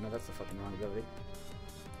 that's the fucking wrong ability.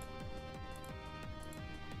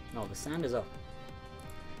 No, the sand is up.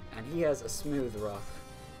 And he has a Smooth Rock.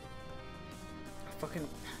 I'm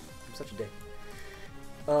such a dick.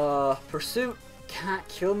 Pursuit can't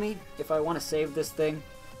kill me if I want to save this thing.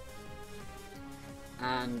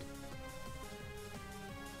 And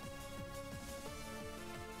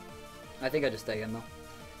I think I just stay in though.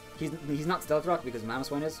 He's not Stealth Rock because Mammoth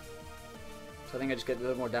Swine is. So I think I just get a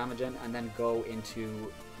little more damage in and then go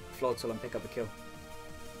into Floatzel and pick up a kill.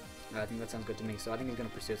 I think that sounds good to me. So I think he's going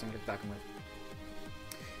to pursue, so I'm going to back him with.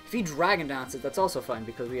 If he Dragon Dances, that's also fine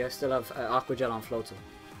because we still have Aqua Jet on Floatzel.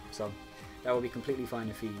 So that will be completely fine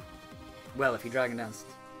if he... Well, if he Dragon Danced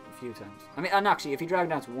a few times. I mean, and actually, if he Dragon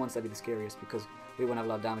Danced once, that'd be the scariest because we wouldn't have a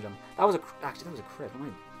lot of damage on him. Actually, that was a crit.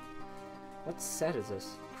 What set is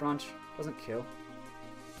this? Crunch. Doesn't kill.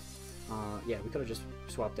 Yeah, we could have just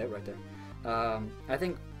swapped out right there. I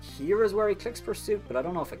think here is where he clicks Pursuit, but I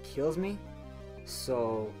don't know if it kills me.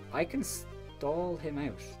 So I can stall him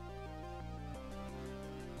out.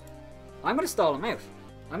 I'm going to stall him out.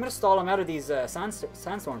 I'm going to stall him out of these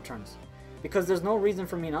Sandstorm turns. Because there's no reason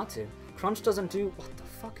for me not to. Crunch doesn't do... What the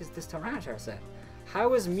fuck is this Tyranitar set?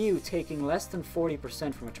 How is Mew taking less than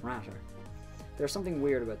 40% from a Tyranitar? There's something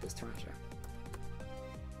weird about this Tyranitar.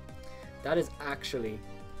 That is actually...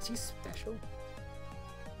 Is he special?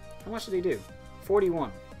 How much did he do?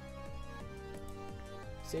 41.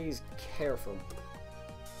 Say he's careful.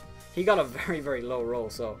 He got a very, very low roll,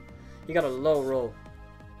 so... He got a low roll.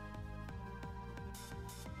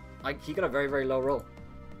 He got a very, very low roll.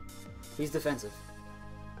 He's defensive.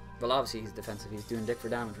 Well, obviously he's defensive. He's doing dick for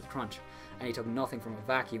damage with Crunch. And he took nothing from a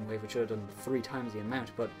Vacuum Wave, which should have done 3 times the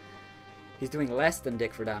amount, but... He's doing less than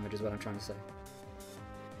dick for damage is what I'm trying to say.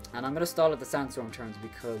 And I'm going to stall at the Sandstorm turns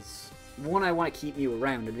because... One, I want to keep Mew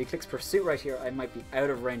around, and if he clicks Pursuit right here, I might be out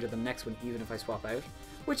of range of the next one, even if I swap out.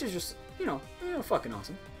 Which is just, you know fucking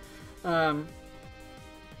awesome. And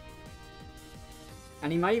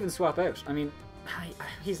he might even swap out. I mean,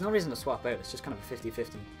 he's no reason to swap out, it's just kind of a 50-50.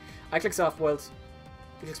 I click Soft Boiled,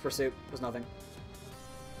 he clicks Pursuit, was nothing.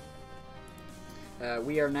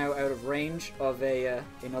 We are now out of range of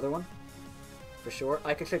another one, for sure.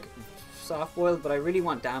 I could click Soft Boiled, but I really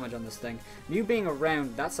want damage on this thing. Mew being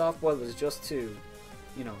around, that Soft Boiled was just to,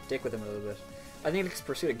 you know, dick with him a little bit. I think he clicks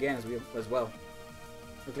Pursuit again as well.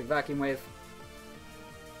 We click Vacuum Wave.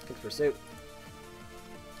 Click Pursuit.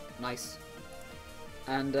 Nice.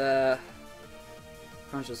 And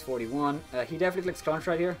Crunch is 41. He definitely clicks Crunch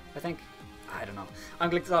right here, I think. I don't know.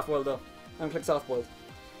 I'm clicking Soft Boiled though. I'm clicking Soft Boiled.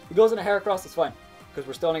 He goes in a Heracross, it's fine. Because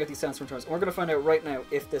we're stalling at these Sandstorm turns. And we're going to find out right now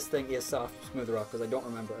if this thing is Soft Smooth Rock, because I don't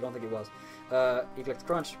remember. I don't think it was. He clicks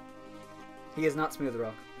Crunch. He is not Smooth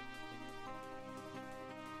Rock.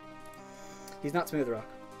 He's not Smooth Rock.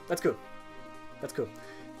 That's cool. That's cool.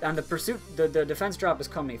 And the pursuit, the defense drop is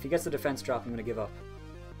coming. If he gets the defense drop, I'm going to give up.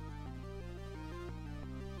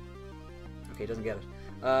 Okay, he doesn't get it.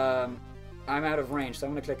 I'm out of range, so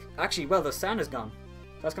I'm going to click... Actually, well, the sand is gone.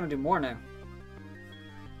 That's going to do more now.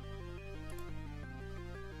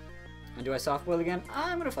 And do I soft boil again?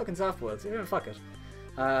 I'm going to fucking soft boil, so you're going to fuck it.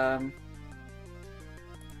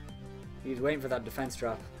 He's waiting for that defense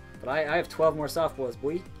drop. But I have 12 more soft boils,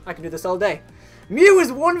 boy. I can do this all day. Mew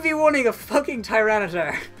is 1v1ing a fucking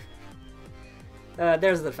Tyranitar.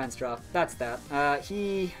 There's the defense drop. That's that. Yeah,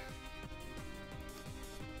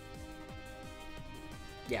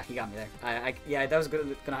 he got me there. Yeah, that was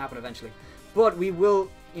gonna happen eventually. But we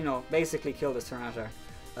will, you know, basically kill this Tyranitar.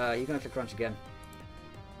 He's gonna click Crunch again.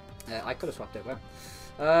 I could have swapped out,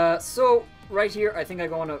 wow. So, right here, I think I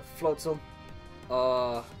go on a Floatzel.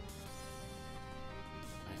 I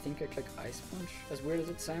think I click Ice Punch, as weird as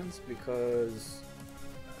it sounds, because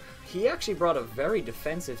he actually brought a very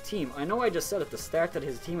defensive team. I know I just said at the start that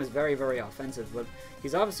his team is very, very offensive, but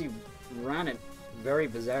he's obviously ran it very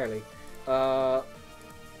bizarrely.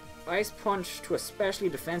 Ice Punch to a specially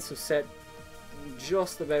defensive set,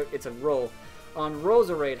 just about, it's a roll. On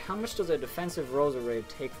Roserade, how much does a defensive Roserade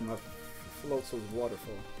take from a Floatzel's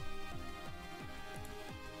Waterfall?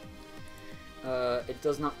 It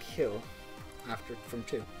does not kill from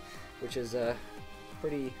 2, which is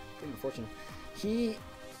pretty unfortunate. He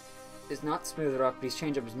is not Smooth Rock, but he's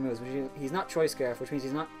changed up his moves. He's not Choice Scarf, which means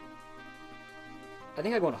he's not... I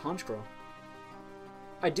think I go on a Honchkrow.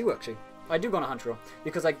 I do, actually. I do go on a Honchkrow,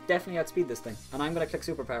 because I definitely outspeed this thing. And I'm going to click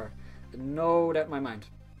Superpower. No doubt in my mind.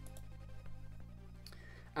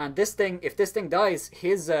 And this thing, if this thing dies,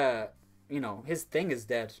 his, you know, his thing is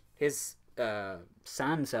dead. His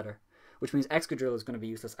Sand Setter. Which means Excadrill is going to be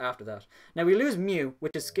useless after that. Now we lose Mew,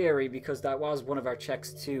 which is scary because that was one of our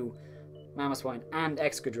checks to Mamoswine and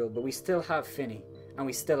Excadrill, but we still have Finny, and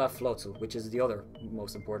we still have Floatzel, which is the other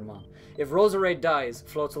most important one. If Roserade dies,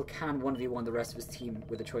 Floatzel can 1v1 the rest of his team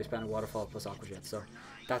with a Choice Band of Waterfall plus Aqua Jet, so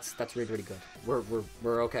that's really, really good.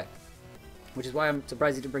 We're okay. Which is why I'm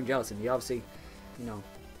surprised he didn't bring Jellicent. He obviously, you know,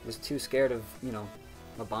 was too scared of, you know,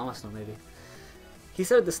 Abomasnow maybe. He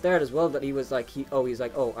said at the start as well that he was like, oh,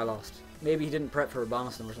 I lost. Maybe he didn't prep for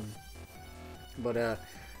Abomasnow or something. But,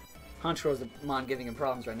 Honchkrow's the man giving him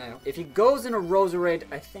problems right now. If he goes in a Roserade,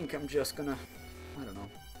 I think I'm just gonna... I don't know.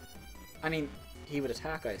 I mean, he would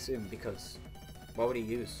attack, I assume, because... What would he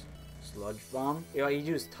use? Sludge Bomb? Yeah, he'd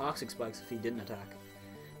use Toxic Spikes if he didn't attack.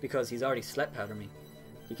 Because he's already Slip Powder me.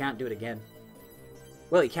 He can't do it again.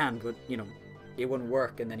 Well, he can, but, you know, it wouldn't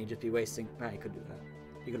work, and then he'd just be wasting... he could do that.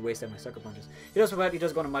 He could waste out my Sucker Punches. He does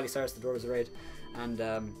go on a Mightysaurus to Roserade, and,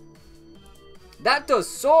 that does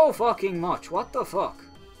so fucking much. What the fuck?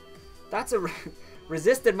 That's a...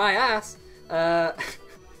 resisted my ass.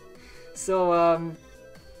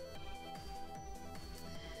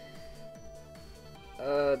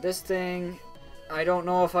 This thing... I don't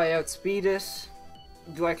know if I outspeed it.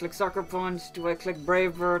 Do I click Sucker Punch? Do I click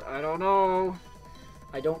Brave Bird? I don't know.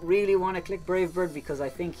 I don't really want to click Brave Bird because I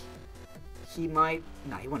think he might...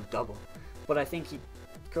 Nah, he wouldn't double. But I think he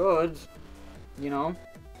could. You know?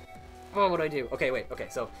 Oh, what do I do? Okay, wait. Okay,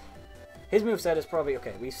 so his moveset is probably...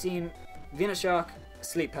 Okay, we've seen Venoshock,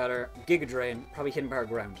 Sleep Powder, Giga Drain, probably Hidden Power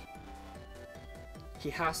Ground. He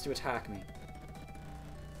has to attack me.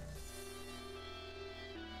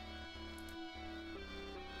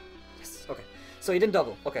 Yes, okay. So he didn't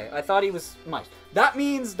double. Okay, I thought he was... Might. That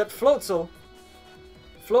means that Floatzel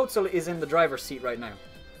is in the driver's seat right now.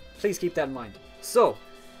 Please keep that in mind. So,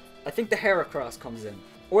 I think the Heracross comes in.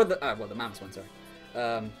 Or the... well, the Mamoswine, sorry.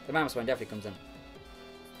 The Mamoswine definitely comes in.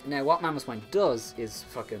 Now, what Mamoswine does is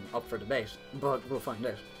fucking up for debate, but we'll find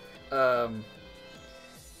out.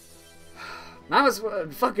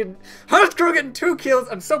 Mamoswine fucking... Honchkrow getting 2 kills!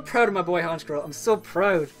 I'm so proud of my boy Honchkrow. I'm so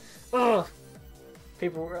proud. Ugh.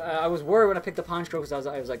 People were, I was worried when I picked up Honchkrow because I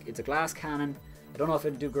was like, it's a glass cannon. I don't know if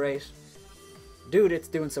it'd do great. Dude, it's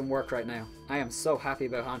doing some work right now. I am so happy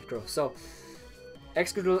about Honchkrow. So,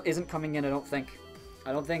 Excadrill isn't coming in, I don't think.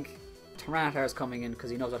 I don't think Tyranitar is coming in because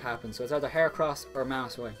he knows what happens. So it's either Heracross or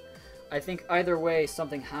Mamoswine. I think either way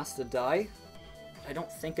something has to die. I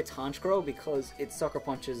don't think it's Honchkrow because it Sucker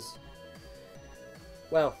Punches...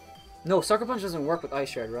 Well, no, Sucker Punch doesn't work with Ice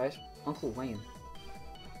Shard, right? Uncle Wayne.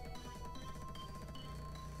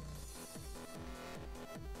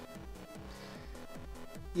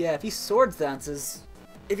 Yeah, if he Swords Dances...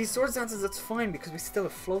 If he Swords Dances, that's fine because we still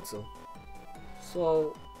have Floatzel.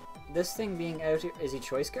 So, this thing being out here... Is he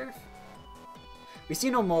Choice Scarf? We see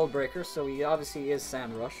no Mold Breaker, so he obviously is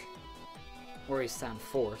Sand Rush. Or he's Sand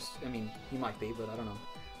Force. I mean, he might be, but I don't know.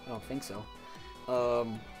 I don't think so.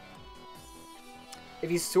 If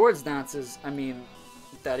he swords dances, I mean,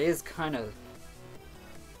 that is kind of,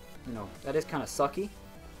 you know, that is kind of sucky.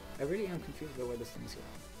 I really am confused about where this thing is here.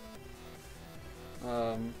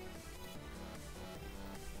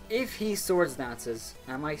 If he swords dances,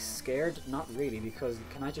 am I scared? Not really, because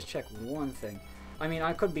can I just check one thing? I mean,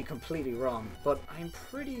 I could be completely wrong, but I'm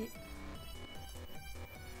pretty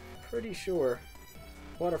sure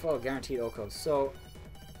waterfall guaranteed OCO. So,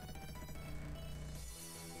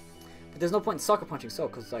 but there's no point in sucker punching so,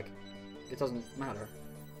 because like, it doesn't matter.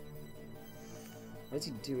 What is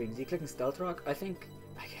he doing? Is he clicking Stealth Rock? I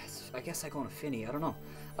guess I go on a Finny. I don't know.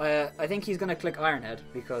 I think he's gonna click Ironhead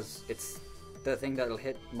because it's the thing that'll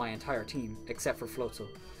hit my entire team except for Floatzel.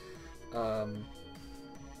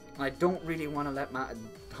 I don't really want to let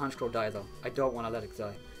Honchcrow die though. I don't want to let it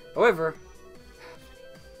die. However,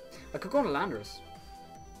 I could go on a Landorus.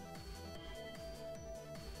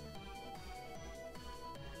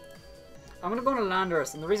 I'm gonna go on a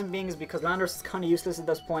Landorus, and the reason being is because Landorus is kind of useless at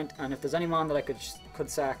this point, and if there's any mon that I could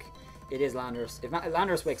sack, it is Landorus. If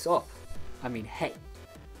Landorus wakes up, I mean, hey,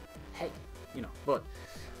 you know, but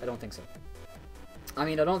I don't think so. I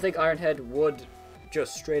mean, I don't think Ironhead would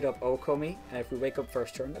just straight up OCO me, and if we wake up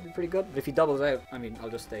first turn, that'd be pretty good. But if he doubles out, I mean, I'll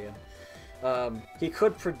just stay in. He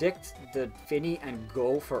could predict the Finny and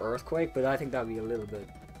go for Earthquake, but I think that'd be a little bit,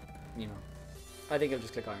 you know, I think he'll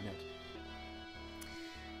just click Ironhead.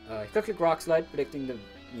 He could click Rock Slide, predicting the,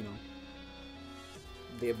 you know,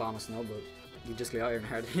 the Abomasnow, but you just click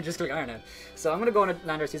Ironhead. You just click Ironhead. So I'm gonna go on a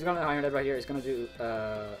Landorus. He's going to Ironhead right here. He's gonna do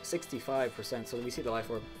 65%. So we see the Life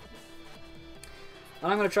Orb.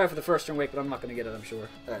 And I'm gonna try for the first turn wake, but I'm not gonna get it. I'm sure.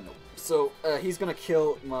 No. So he's gonna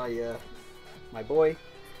kill my my boy,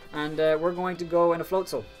 and we're going to go in a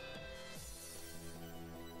Floatzel.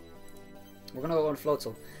 We're gonna go in a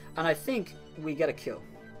Floatzel, and I think we get a kill.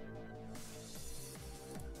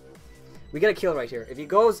 We get a kill right here. If he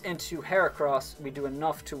goes into Heracross, we do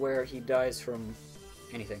enough to where he dies from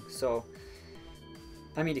anything. So,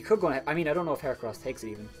 I mean, he could go. I mean, I don't know if Heracross takes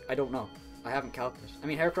it even. I don't know. I haven't calculated. I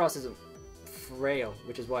mean, Heracross isn't frail,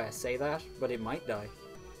 which is why I say that. But it might die.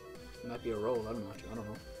 It might be a roll. I don't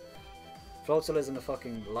know. Floatzel isn't a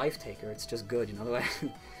fucking life taker. It's just good, you know the way.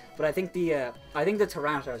 But I think the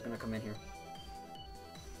Tyranitar is gonna come in here,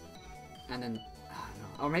 and then.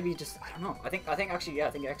 Or maybe just, I don't know. I think actually, yeah,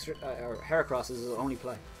 I think Heracross is his only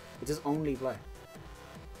play. It's his only play.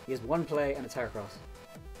 He has one play and it's Heracross.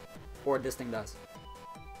 Or this thing does.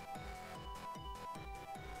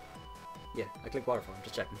 Yeah, I clicked Waterfall, I'm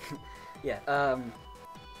just checking. Yeah,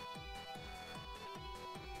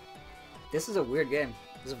 this is a weird game.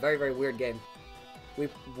 This is a very, very weird game.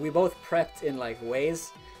 We both prepped in like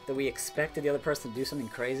ways that we expected the other person to do something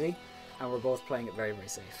crazy, and we're both playing it very, very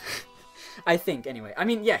safe. I think, anyway. I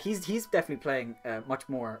mean, yeah, he's definitely playing much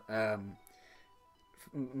more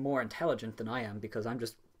more intelligent than I am, because I'm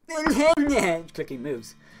just clicking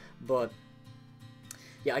moves. But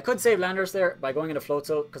yeah, I could save Landorus there by going into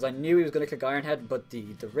Floatzel, because I knew he was going to click Ironhead, but the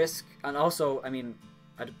risk, and also, I mean,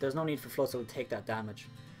 there's no need for Floatzel to take that damage.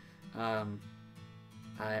 I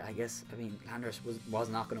guess, I mean, Landorus was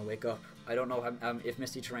not going to wake up. I don't know if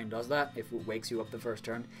Misty Terrain does that, if it wakes you up the first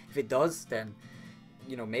turn. If it does, then,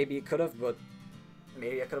 you know, maybe it could have, but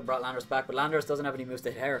maybe I could have brought Landorus back. But Landorus doesn't have any moves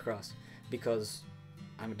to hit Heracross, because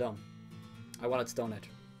I'm dumb. I wanted Stone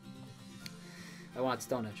Edge.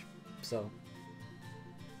 So,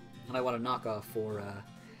 and I want to knock off for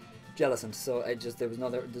Jellicent, so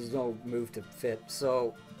there's no move to fit.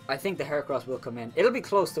 So I think the Heracross will come in. It'll be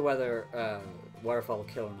close to whether Waterfall will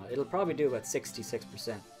kill or not. It'll probably do about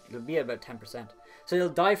 66%. It'll be about 10%. So he'll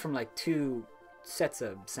die from like 2 sets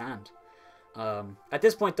of sand. At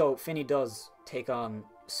this point though, Finny does take on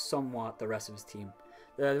somewhat the rest of his team.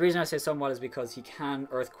 The reason I say somewhat is because he can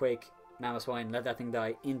Earthquake Mamoswine, let that thing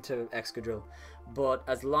die into Excadrill. But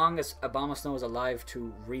as long as Abomasnow is alive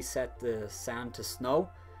to reset the sand to snow,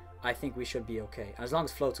 I think we should be okay. And as long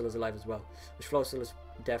as Floatzel is alive as well. Which Floatzel is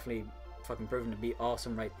definitely fucking proven to be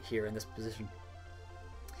awesome right here in this position.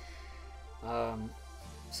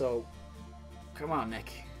 So, come on,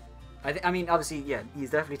 Nick. I mean, obviously, yeah,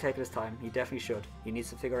 he's definitely taking his time. He definitely should. He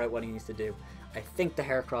needs to figure out what he needs to do. I think the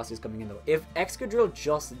Heracross is coming in, though. If Excadrill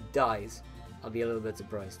just dies, I'll be a little bit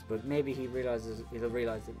surprised. But maybe he'll realize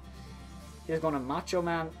that he's going to Macho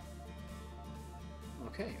Man.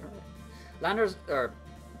 Okay, alright. Landers, or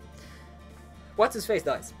what's his face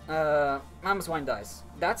dies. Mamoswine dies.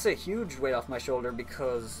 That's a huge weight off my shoulder,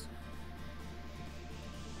 because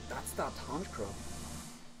that's that Honchcrow.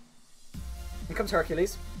 Here comes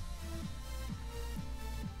Hercules.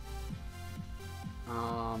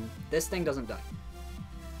 This thing doesn't die.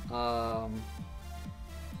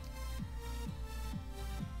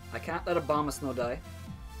 I can't let Abomasnow die.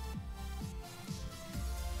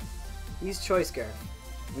 He's Choice Scarf.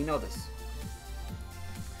 We know this.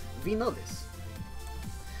 We know this.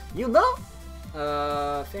 You know?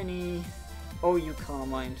 Finny. Oh, you Calm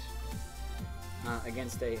Mind.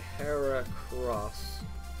 Against a Heracross.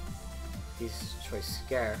 He's Choice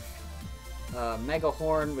Scarf. Mega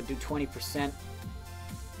Horn would do 20%.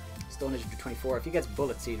 Stone Edge would do 24. If he gets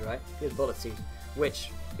Bullet Seed, right? If he has Bullet Seed,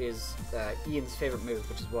 which is Ian's favorite move,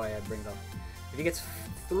 which is why I bring it up. If he gets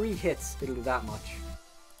 3 hits, it'll do that much.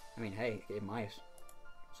 I mean, hey, it might.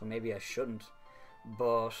 So maybe I shouldn't.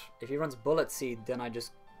 But if he runs Bullet Seed, then I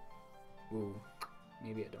just... Ooh.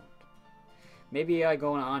 Maybe I don't. Maybe I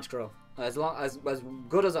go on a Honchkrow. As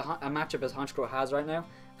good as a matchup as Honchkrow has right now,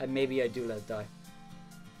 and maybe I do let it die.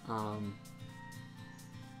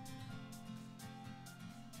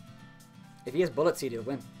 If he has Bullet Seed, he'll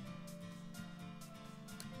win.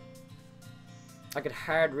 I could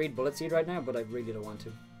hard read Bullet Seed right now, but I really don't want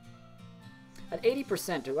to. At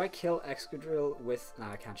 80%, do I kill Excadrill with...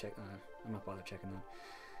 Nah, I can't check. I'm not bothered checking that.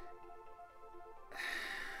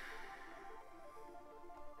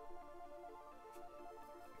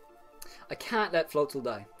 I can't let Floatzel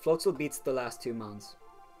die. Floatzel beats the last 2 mons.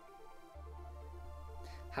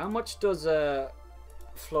 How much does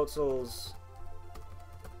Floatzel's...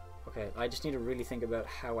 Okay, I just need to really think about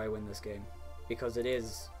how I win this game. Because it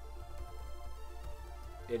is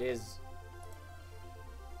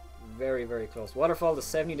very, very close. Waterfall to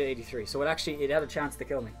 70 to 83. So it had a chance to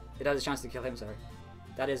kill me. It had a chance to kill him, sorry.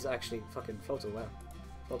 That is actually fucking Floatzel, wow.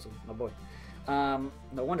 Floatzel, my boy.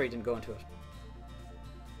 No wonder he didn't go into it.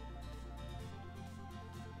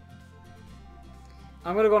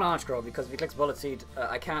 I'm going to go on Honchkrow because if he clicks Bullet Seed,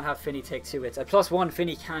 I can't have Finny take 2 hits. At +1,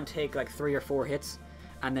 Finny can take like 3 or 4 hits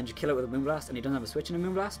and then just kill it with a Moonblast, and he doesn't have a switch in a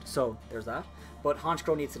Moonblast, so there's that. But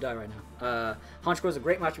Honchkrow needs to die right now. Honchkrow is a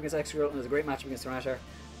great matchup against Excadrill and is a great matchup against Tyranitar,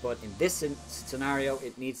 but in this scenario,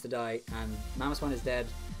 it needs to die, and Mammoth is dead,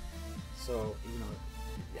 so, you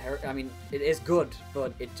know, I mean, it is good,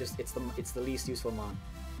 but it's the least useful mon.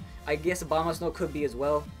 I guess Abomasnow could be as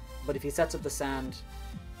well, but if he sets up the sand...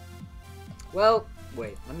 Well,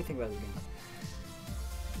 wait, let me think about it again.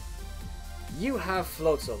 You have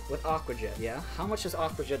Floatzel with Aqua Jet, yeah? How much does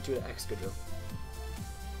Aqua Jet do to Excadrill?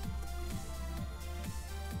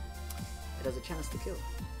 It has a chance to kill.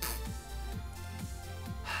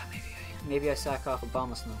 Maybe I sack off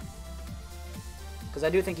Abomasnow. Because I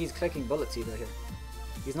do think he's clicking Bullet Seed right here.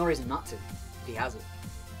 There's no reason not to, if he has it.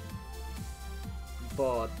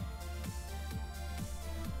 But...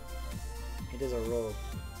 it is a roll.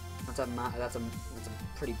 That's a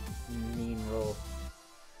pretty mean roll.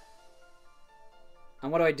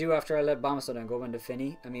 And what do I do after I let Abomasnow down? Go into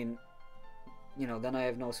Finny? I mean, you know, then I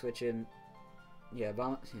have no switch in. Yeah,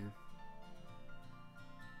 yeah.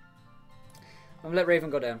 I'm gonna let Raven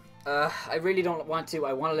go down. I really don't want to.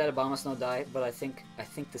 I want to let Abomasnow die, but I think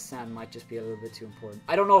the sand might just be a little bit too important.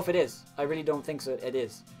 I don't know if it is. I really don't think so. It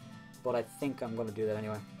is, but I think I'm gonna do that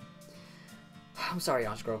anyway. I'm sorry,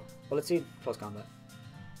 Honchkrow. Bullet Seed, close combat.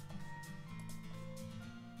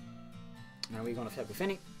 Now we're gonna attack with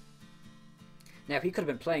Finny. Now he could have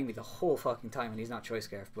been playing me the whole fucking time, and he's not Choice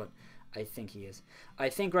Scarf, but I think he is. I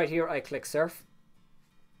think right here I click Surf.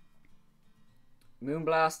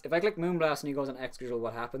 Moonblast. If I click Moonblast and he goes on Excadrill,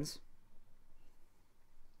 what happens?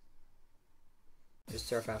 Just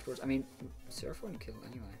Surf afterwards. I mean, Surf wouldn't kill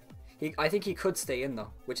anyway. I think he could stay in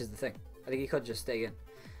though, which is the thing. I think he could just stay in.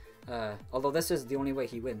 Although this is the only way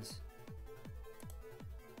he wins.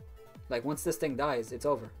 Like once this thing dies, it's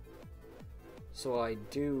over. So I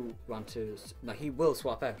do want to... No, he will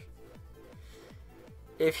swap out.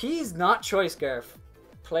 If he's not Choice Scarf,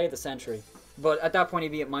 play the Sentry. But at that point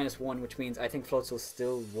he'd be at -1, which means I think Floatzel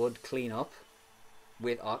still would clean up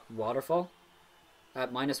with Waterfall.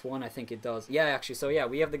 At -1, I think it does. Yeah, actually, so yeah,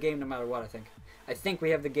 we have the game no matter what, I think. I think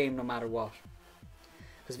we have the game no matter what.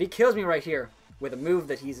 Because if he kills me right here with a move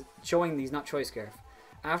that he's showing he's not Choice Scarf,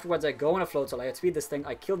 afterwards I go on a Floatzel, I outspeed this thing,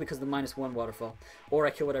 I kill because of the -1 Waterfall. Or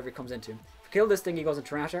I kill whatever he comes into. If I kill this thing, he goes in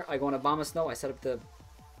Tyranitar, I go on Abomasnow, I set up the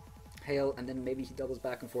Hail, and then maybe he doubles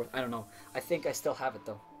back and forth. I don't know. I think I still have it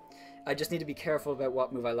though. I just need to be careful about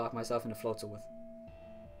what move I lock myself into Floatzel with.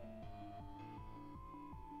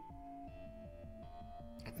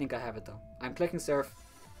 I think I have it though. I'm clicking Surf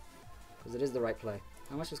because it is the right play.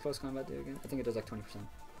 How much does Close Combat do again? I think it does like 20%.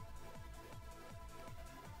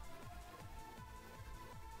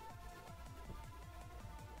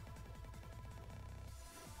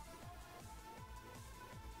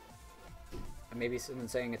 And maybe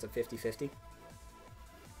someone's saying it's a 50-50.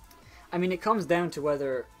 I mean, it comes down to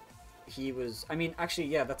whether he was... I mean, actually,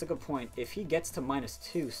 yeah, that's a good point. If he gets to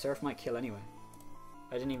 -2, Surf might kill anyway.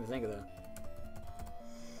 I didn't even think of that.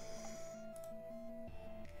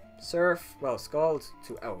 Surf, well, Scald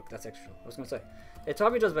to out. That's extra. I was going to say. It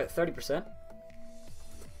probably does about 30%.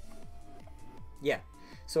 Yeah.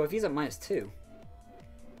 So if he's at -2,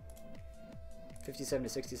 57 to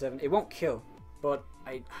 67, it won't kill. But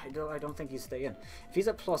I don't think he'll stay in. If he's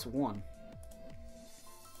at +1,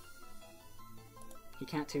 he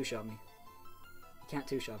can't two-shot me. He can't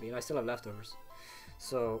two-shot me, and I still have leftovers.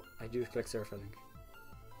 So I do click Surf, I think.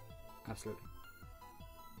 Absolutely.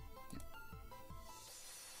 Yeah.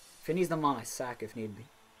 Finny's the mon I sack if need be,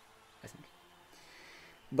 I think.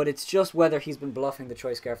 But it's just whether he's been bluffing the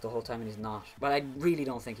Choice Scarf the whole time and he's not. But I really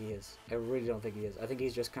don't think he is. I really don't think he is. I think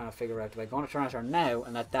he's just kind of figure out, do I go on a Tyranitar now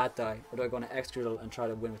and let that die? Or do I go on an Excadrill and try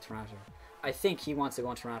to win with Tyranitar? I think he wants to go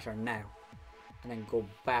on Tyranitar now. And then go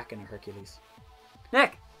back into Hercules.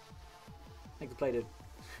 Nick! Make the play, dude.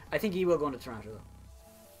 I think he will go into Tyranitar though.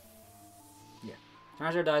 Yeah.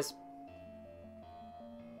 Tyranitar dies.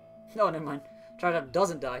 No, never mind. Tyranitar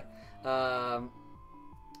doesn't die.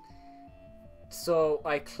 So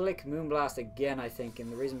I click Moonblast again, I think, and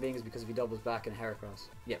the reason being is because if he doubles back in Heracross.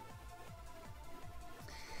 Yep.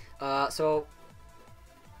 So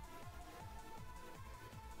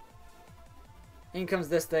in comes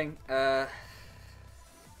this thing.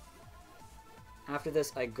 After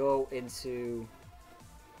this, I go into.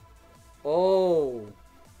 Oh,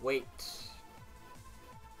 wait.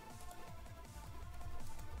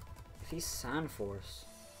 If he's Sandforce,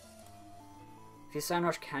 if he's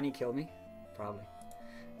Sandrush, can he kill me? Probably.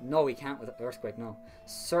 No, he can't with Earthquake, no.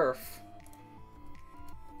 Surf.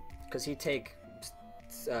 Because he'd take,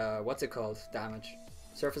 what's it called? Damage.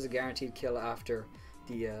 Surf is a guaranteed kill after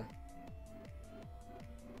the,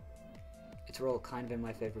 its roll kind of in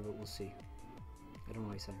my favor, but we'll see. I don't know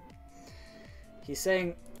what he's saying. He's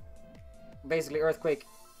saying, basically, Earthquake,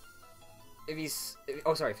 if he's,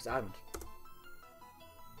 oh sorry, if it's Adamant.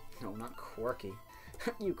 No, not Quirky.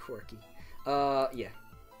 You Quirky. Yeah.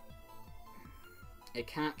 It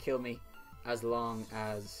can't kill me as long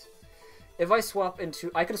as... If I swap into...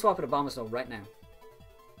 I could swap into Abomasnow right now.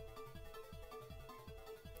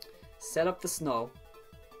 Set up the Snow.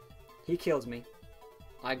 He kills me.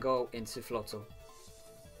 I go into Floatzel.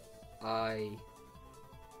 I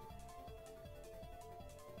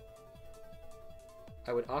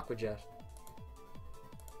would Aqua Jet.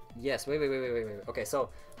 Yes, wait. Okay, so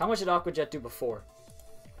how much did Aqua Jet do before?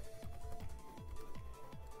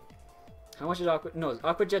 How much did No,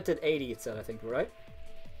 Aqua Jet did 80, it said, I think, right?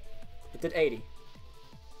 It did 80.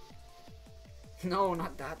 No,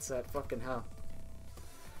 not that set. Fucking hell.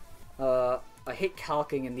 I hate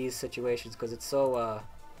calcing in these situations because it's so,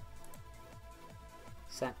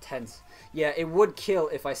 tense. Yeah, it would kill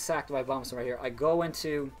if I sacked my Abomasnow right here. I go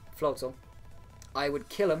into Floatzel. I would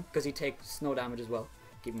kill him because he takes snow damage as well.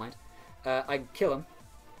 Keep in mind. I'd kill him.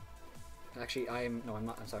 Actually, I'm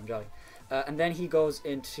not. I'm sorry, I'm jolly. And then he goes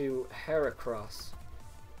into Heracross.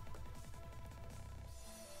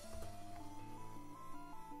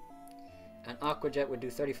 And Aqua Jet would do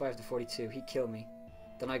 35 to 42. He'd kill me.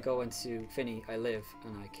 Then I go into Finny. I live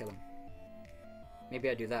and I kill him. Maybe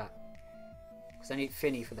I do that. Because I need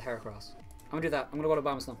Finny for the Heracross. I'm gonna do that. I'm gonna go to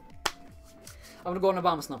Abomasnow. I'm gonna go into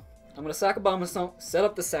Abomasnow. I'm gonna sack Abomasnow. Set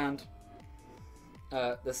up the sand.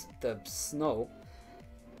 The snow.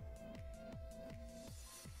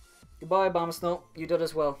 Goodbye, Abomasnow. You did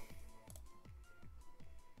as well.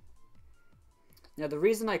 Now, the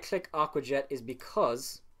reason I click Aqua Jet is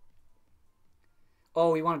because...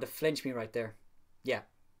 Oh, he wanted to flinch me right there. Yeah.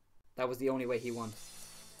 That was the only way he won.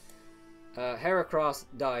 Heracross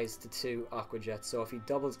dies to 2 Aqua Jets, so if he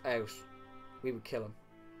doubles out, we would kill him.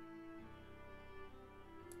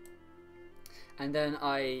 And then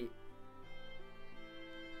I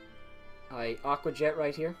Aqua Jet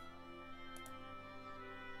right here.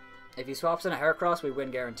 If he swaps in a Heracross, we win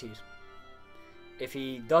guaranteed. If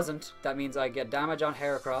he doesn't, that means I get damage on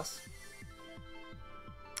Heracross.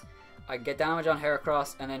 I get damage on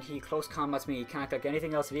Heracross, and then he close combats me. He can't click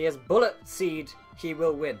anything else. If he has Bullet Seed, he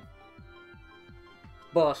will win.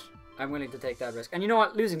 But I'm willing to take that risk. And you know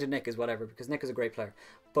what? Losing to Nick is whatever, because Nick is a great player.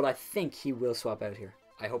 But I think he will swap out here.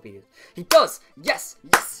 I hope he is. He does! Yes!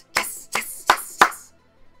 Yes! Yes! Yes! Yes! Yes!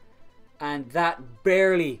 And that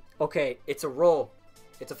barely... Okay, it's a roll.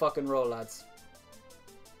 It's a fucking roll, lads.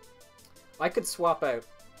 I could swap out.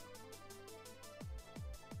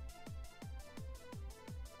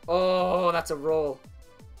 Oh, that's a roll.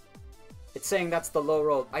 It's saying that's the low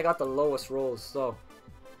roll. I got the lowest rolls, so...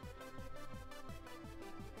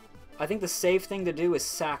 I think the safe thing to do is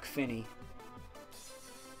sack Finny.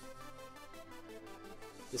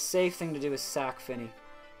 The safe thing to do is sack Finny.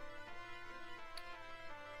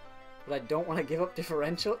 But I don't want to give up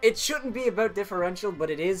differential. It shouldn't be about differential, but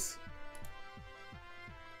it is.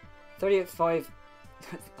 38.5.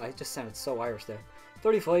 I just sounded so Irish there.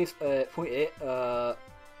 35.8.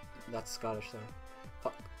 That's Scottish, sorry.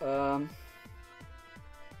 Fuck.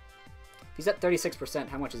 He's at 36%.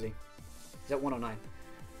 How much is he? He's at 109.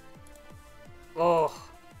 Oh.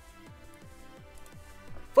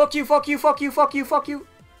 Fuck you, fuck you, fuck you, fuck you, fuck you.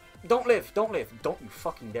 Don't live, don't live. Don't you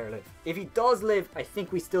fucking dare live. If he does live, I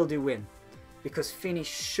think we still do win. Because Finny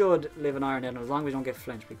should live in Iron Dead, as long as we don't get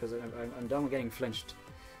flinched, because I'm done with getting flinched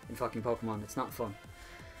in fucking Pokemon. It's not fun.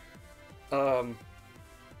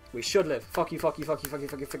 We should live. Fuck you, fuck you, fuck you, fuck you,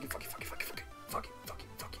 fuck you, fuck you, fuck you, fuck you, fuck you, fuck you, fuck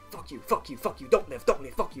you, fuck you, fuck you, fuck you, fuck you, don't live, don't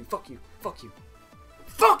live, fuck you, fuck you, fuck you.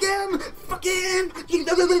 Fuck him! Fuck him!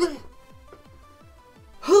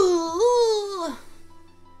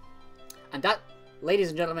 And that, ladies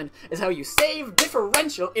and gentlemen, is how you save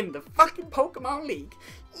differential in the fucking Pokemon League.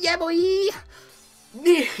 Yeah, boy!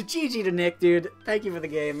 GG to Nick, dude. Thank you for the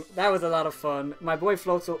game. That was a lot of fun. My boy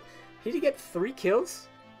Floatzel, did he get 3 kills?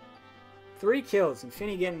 3 kills, and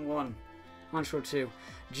Finny getting 1. On short 2.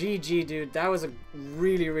 GG, dude. That was a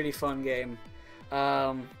really, really fun game.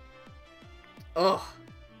 Floatzel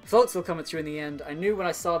coming through in the end. I knew when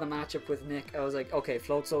I saw the matchup with Nick, I was like, okay,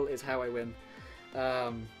 Floatzel is how I win.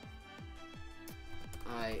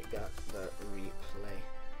 I got the replay.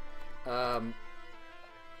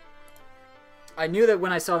 I knew that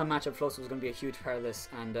when I saw the matchup, Floatzel was going to be a huge part of this,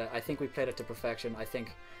 and I think we played it to perfection. I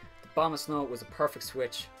think the Bomb of Snow was a perfect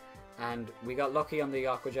switch, and we got lucky on the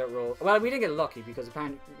Aqua Jet roll. Well, we didn't get lucky because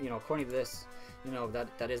apparently, you know, according to this, you know,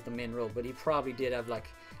 that is the main roll, but he probably did have like,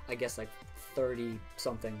 I guess like 30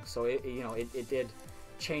 something, so it, you know, it did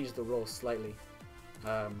change the roll slightly,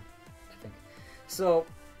 I think. So,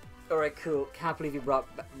 alright, cool. Can't believe you brought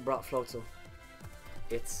Floatzel.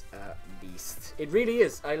 It's a beast. It really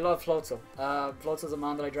is. I love Floatzel. Floatzel's a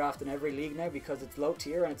man that I draft in every league now because it's low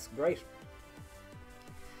tier and it's great.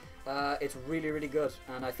 It's really, really good,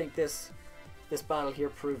 and I think this battle here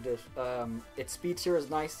proved it. Its speed tier is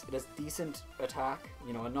nice. It has decent attack,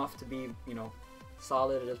 you know, enough to be, you know,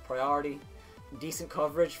 solid. It has priority, decent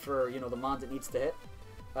coverage for, you know, the mons it needs to hit.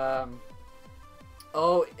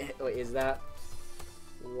 Oh, is that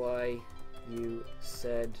why you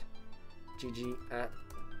said GG at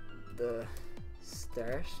the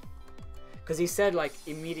start? Because he said like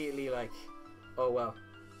immediately like, oh well.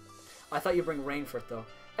 I thought you bring rain for it though.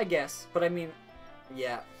 I guess, but I mean,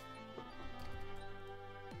 yeah.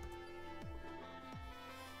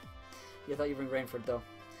 You thought you bring rain for it though.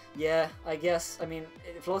 Yeah, I guess. I mean,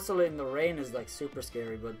 Floatzel in the rain is like super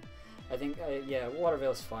scary, but I think yeah,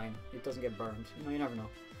 Watervale's fine. It doesn't get burned. You know, you never know.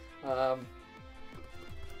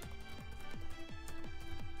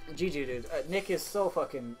 GG, dude. Nick is so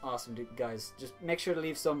fucking awesome, dude, guys. Just make sure to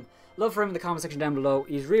leave some love for him in the comment section down below.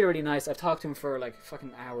 He's really, really nice. I've talked to him for like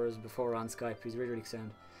fucking hours before on Skype. He's really, really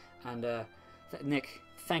sound. And Nick,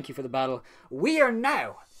 thank you for the battle. We are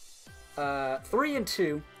now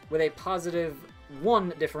 3-2 with a positive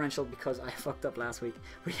 1 differential because I fucked up last week.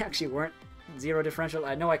 We actually weren't 0 differential.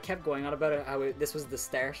 I know I kept going on about it, how this was the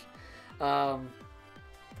start. I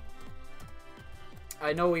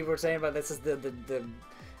know we were saying about this is the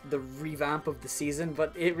revamp of the season,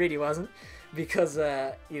 but it really wasn't, because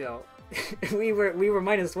you know, we were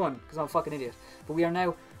 -1 because I'm a fucking idiot. But we are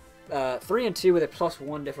now 3-2 with a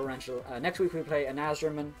 +1 differential. Next week we play an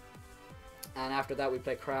Azurman, and after that we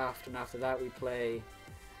play Craft, and after that we play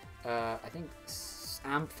I think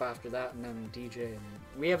Amp after that, and then DJ. And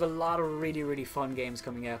we have a lot of really, really fun games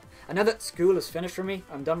coming out. And now that school is finished for me,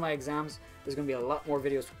 I'm done my exams, there's going to be a lot more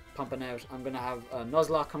videos pumping out. I'm going to have a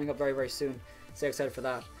Nuzlocke coming up very, very soon. So excited for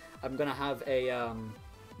that. I'm going to have a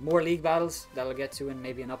more league battles that I'll get to in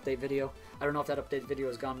maybe an update video. I don't know if that update video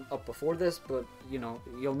has gone up before this, but you know,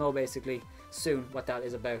 you'll know basically soon what that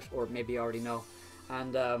is about, or maybe you already know.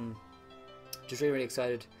 And just really, really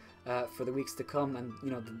excited for the weeks to come, and you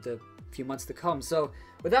know, the few months to come. So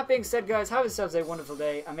with that being said, guys, have yourselves a wonderful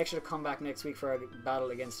day, and make sure to come back next week for our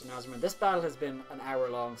battle against an Azurman. This battle has been an hour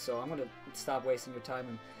long, so I'm going to stop wasting your time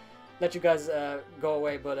and let you guys go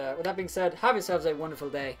away. But with that being said, have yourselves a wonderful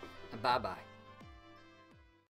day, and bye bye.